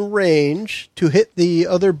is... in range to hit the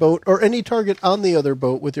other boat or any target on the other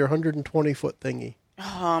boat with your 120-foot thingy. Oh,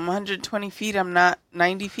 I'm 120 feet. I'm not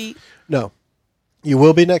 90 feet. No. You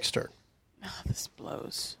will be next turn. Oh, this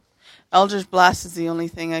blows. Eldritch Blast is the only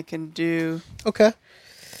thing I can do. Okay.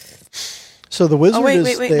 So the wizard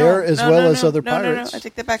is there as well as other pirates. No, I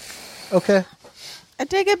take that back. Okay. I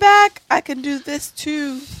take it back. I can do this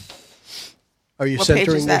too. Are you What page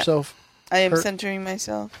centering is that? yourself? I am Kurt? centering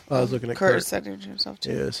myself. Oh, I was looking at Kurt Kurt. is centering himself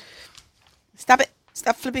too. Yes. Stop it.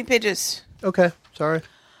 Stop flipping pages. Okay. Sorry.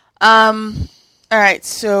 All right,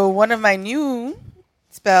 so one of my new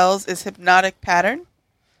spells is Hypnotic Pattern.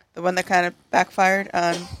 The one that kind of backfired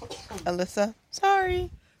on Alyssa. Sorry.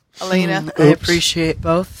 Elena. I appreciate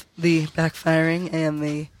both the backfiring and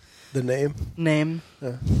the The name. name.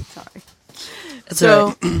 Sorry. It's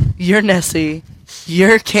So- all right. You're Nessie,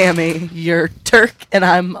 you're Cammy, you're Turk, and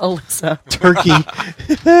I'm Alyssa. Turkey.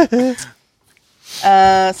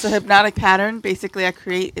 So Hypnotic Pattern, basically I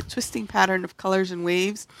create a twisting pattern of colors and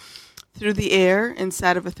waves through the air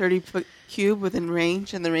inside of a 30-foot cube within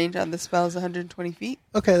range, and the range on the spell is 120 feet.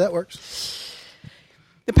 Okay, that works.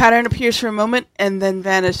 The pattern appears for a moment and then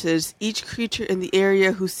vanishes. Each creature in the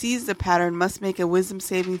area who sees the pattern must make a wisdom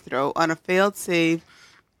saving throw. On a failed save,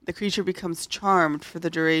 the creature becomes charmed for the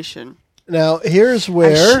duration. Now, here's I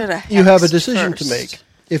where shoulda you have a hexed decision first. to make.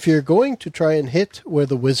 if you're going to try and hit where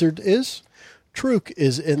the wizard is, Truk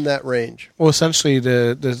is in that range. Well, essentially,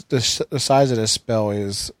 the size of this spell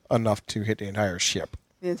is enough to hit the entire ship.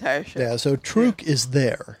 The entire ship. Yeah, so Truk is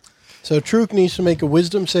there. So Truk needs to make a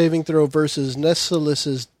wisdom saving throw versus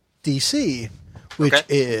Nessilis's DC, which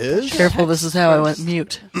is... Careful, this is how I went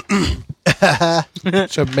mute.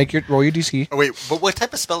 So roll your DC. Oh, wait, but what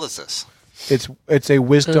type of spell is this? It's a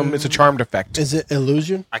wisdom. It's a charmed effect. Is it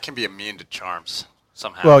illusion? I can be immune to charms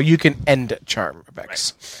somehow. Well, you can end charm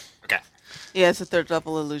effects. Right. Okay. Yeah, it's a third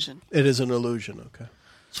level illusion. It is an illusion, okay.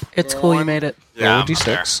 It's cool you made it. Yeah, Roll I'm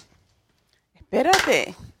D6.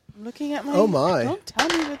 Espérate. I'm looking at my... Oh, my. Don't tell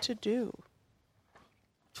me what to do.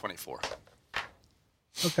 24.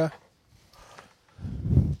 Okay.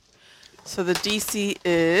 So the DC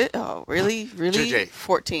is... Oh, really? Really? JJ.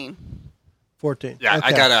 14. 14. Yeah, okay.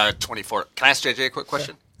 I got a 24. Can I ask JJ a quick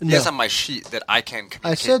question? No. He has on my sheet that I can communicate.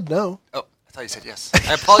 I said no. Oh, I thought you said yes.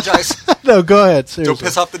 I apologize. No, go ahead. Seriously. Don't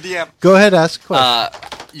piss off the DM. Go ahead, ask a question.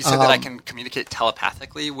 You said that I can communicate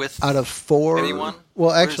telepathically with... Out of 4... anyone?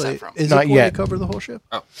 Well, Where is actually, that from? is Not it going yet. to cover the whole ship?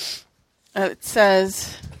 Oh, It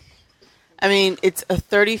says... I mean, it's a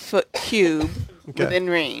 30-foot cube Okay. within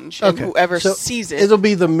range, and Okay. whoever So sees it... It'll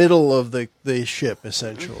be the middle of the ship,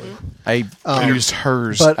 essentially. I used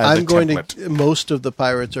hers But as I'm a going template. to... Most of the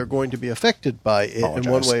pirates are going to be affected by it in one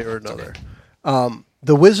Apologize. way or another.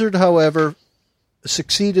 The wizard, however,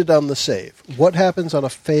 succeeded on the save. What happens on a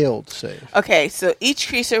failed save? Okay, so each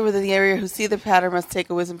creature within the area who see the pattern must take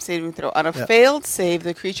a wisdom saving throw. On a failed save,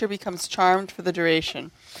 the creature becomes charmed for the duration.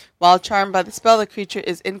 While charmed by the spell, the creature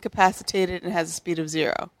is incapacitated and has a speed of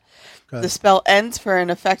 0. Okay. The spell ends for an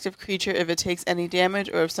effective creature if it takes any damage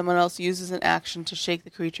or if someone else uses an action to shake the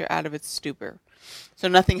creature out of its stupor. So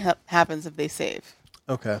nothing happens if they save.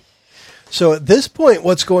 Okay. So at this point,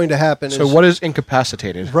 what's going to happen is... So what is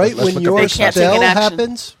incapacitated? Right Let's when look your They up- can't take spell an action.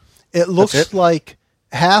 happens, it looks it? like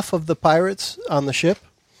half of the pirates on the ship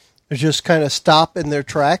just kind of stop in their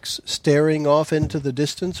tracks, staring off into the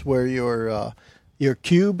distance where your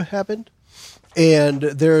cube happened. And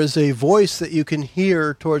there is a voice that you can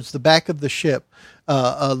hear towards the back of the ship,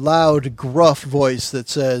 a loud, gruff voice that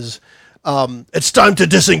says, "It's time to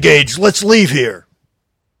disengage. Let's leave here."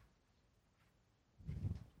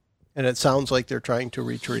 And it sounds like they're trying to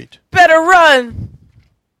retreat. Better run!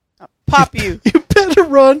 I'll pop you. You better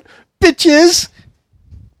run, bitches.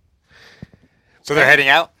 so they're heading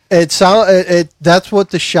out? That's what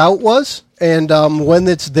the shout was, and when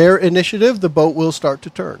it's their initiative, the boat will start to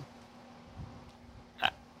turn.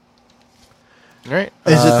 All right.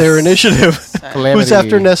 Is it their initiative? Calamity. Who's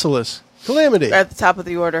after Nessilis? Calamity. At the top of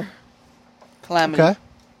the order. Calamity.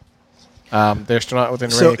 Okay. They're still not within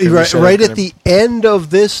range. So 'cause we right, said right they're at the end of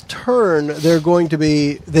this turn, they were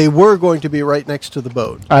going to be right next to the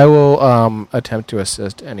boat. I will attempt to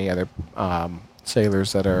assist any other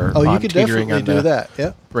sailors that are Oh, you on could teetering definitely on do the that.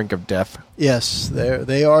 Yeah. brink of death. Yes,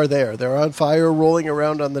 they are there. They're on fire, rolling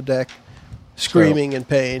around on the deck, screaming in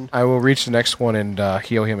pain. I will reach the next one and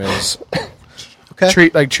heal him as Okay.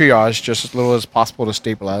 triage, just as little as possible to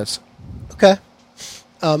stabilize. Okay.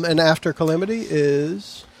 And after Calamity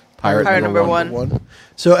is Pirate number one.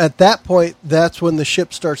 So at that point, that's when the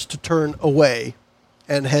ship starts to turn away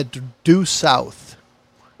and head due south,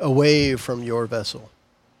 away from your vessel.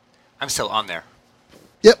 I'm still on there.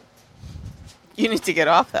 Yep. You need to get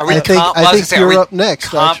off that. Are we I think- com- I well, was think gonna say, are you're we up next,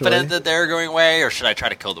 confident actually. that they're going away, or should I try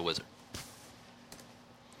to kill the wizard?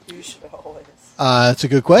 You should always. That's a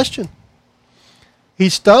good question.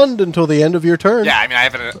 He's stunned until the end of your turn. Yeah, I mean, I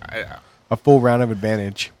have A full round of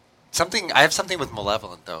advantage. I have something with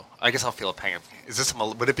malevolent though. I guess I'll feel a pang. Is this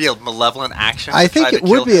would it be a malevolent action? I to try think to it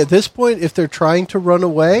would kill be him? at this point if they're trying to run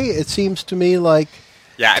away. It seems to me like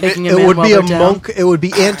Yeah, I Taking mean, him it in would while be a they're down? monk. It would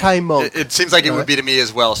be anti-monk. it seems like it Right. would be to me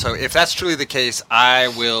as well. So if that's truly the case, I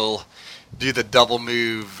will do the double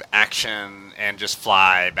move action and just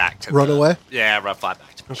fly back to Run away? Yeah, fly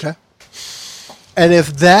back to Okay. And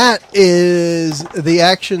if that is the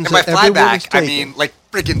actions And by that everyone is flyback, taking, I mean like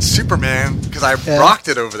freaking Superman because I Yeah. rocked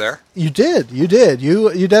it over there. you did.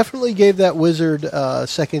 You definitely gave that wizard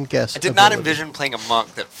second guess. I did not ability. envision playing a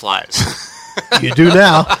monk that flies. You do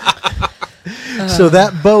now. So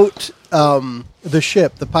that boat, the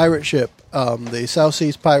ship, the pirate ship, the South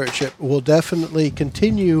Seas pirate ship, will definitely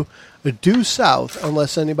continue due south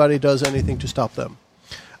unless anybody does anything to stop them.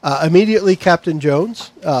 Immediately, Captain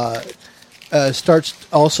Jones starts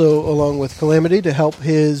also along with Calamity to help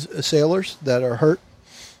his sailors that are hurt.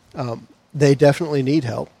 They definitely need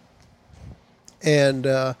help. And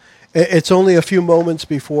it's only a few moments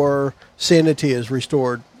before sanity is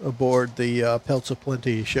restored aboard the Pelts of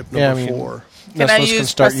Plenty ship number 4. Can I Nessus use can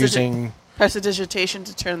start Prestidig- using Prestidigitation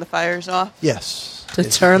to turn the fires off. Yes. To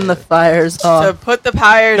turn the fires To off. put the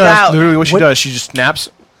fires No, that's out. literally what she What- does. She just snaps,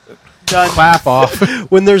 Done. clap off.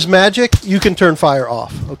 When there's magic, you can turn fire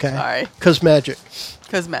off. Okay. Sorry. Because magic.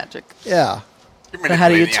 Because magic. Yeah. You're So how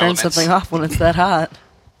do you manipulating turn elements. something off when it's that hot?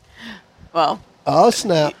 Well, Oh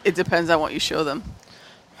snap! it depends on what you show them.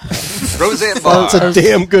 Roseanne Barr. That's a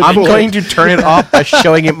damn good I'm point. going to turn it off by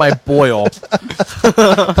showing it my boil.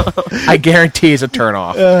 I guarantee it's a turn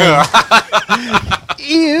off.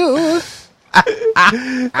 Ew.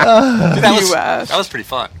 That was pretty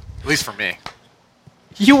fun. At least for me.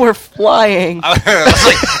 You were flying. I was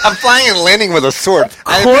like, I'm flying and landing with a sword.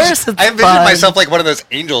 I course it's envisioned fun. myself like one of those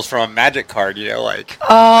angels from a magic card, like.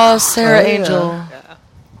 Oh, Sarah Oh, yeah. Angel.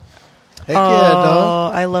 Heck yeah,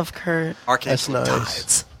 dog. I love Kurt. Archangel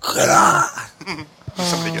That's nice.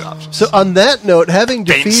 So many good options. So on that note, having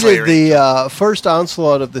Bane defeated Slayer the first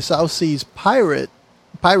onslaught of the South Seas pirates,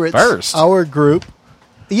 First? our group,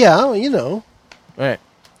 yeah, you know, Right.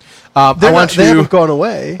 they I haven't gone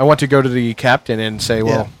away. want to go to the captain and say,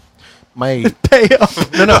 well, my Pay up.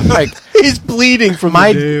 no, like He's bleeding from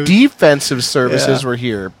my the dude. defensive services Yeah. were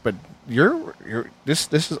here, but this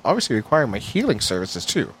is obviously requiring my healing services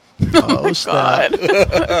too. Oh, snap.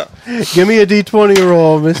 Give me a D20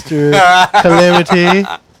 roll, Mr. Calamity.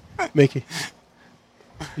 Mickey.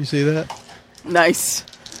 You see that? Nice.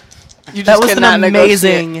 You That just was an cannot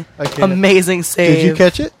negotiate. amazing, I can't. amazing save. Did you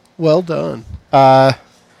catch it? Well done. That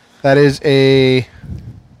is a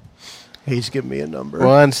He's giving me a number.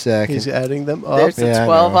 1 second. He's adding them up. There's Yeah, I a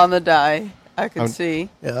 12 know. on the die. I can I'm- see.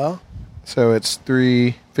 Yeah. So it's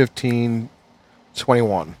 3, 15,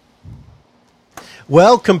 21.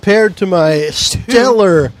 Well, compared to my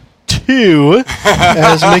stellar 2,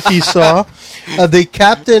 as Mickey saw, the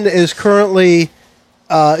captain is currently.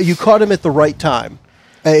 You caught him at the right time.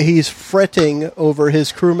 He's fretting over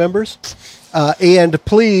his crew members and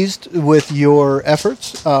pleased with your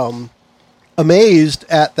efforts. Amazed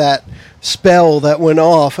at that spell that went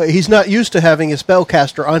off. He's not used to having a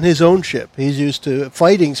spellcaster on his own ship. He's used to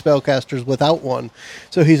fighting spellcasters without one.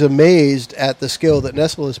 So he's amazed at the skill that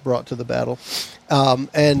Nessalus brought to the battle.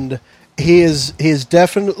 And he is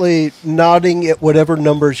definitely nodding at whatever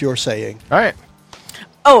numbers you're saying. All right.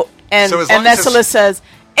 Oh, and So as long as Nessalus it's- says,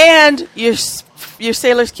 and your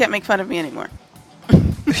sailors can't make fun of me anymore.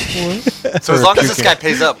 So as long as this guy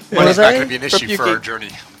pays up, money's not they? going to be an For issue for our puking. journey.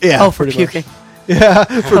 Yeah, Oh, for pretty much. puking. Yeah,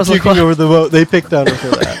 for was like, puking what? over the boat. They picked on him for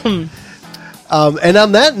that. And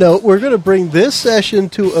on that note, we're going to bring this session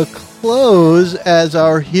to a close as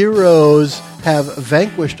our heroes have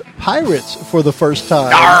vanquished pirates for the first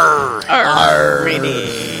time.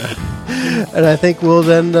 And I think we'll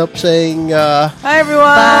end up saying, Hi, everyone.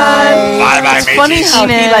 Bye-bye, It's funny mateys. how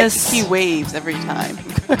Penis. he waves every time.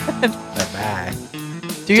 Bye.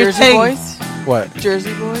 Do your Jersey thing. boys? What?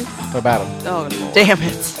 Jersey boys? What about him? Oh, Lord. Damn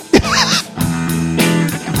it.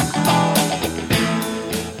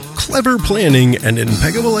 Clever planning and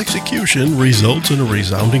impeccable execution results in a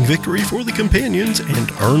resounding victory for the companions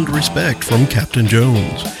and earned respect from Captain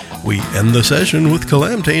Jones. We end the session with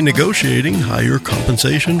Calamity negotiating higher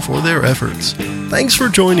compensation for their efforts. Thanks for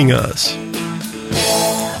joining us.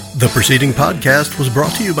 The preceding podcast was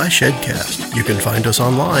brought to you by Shedcast. You can find us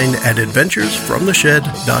online at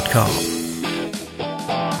adventuresfromtheshed.com.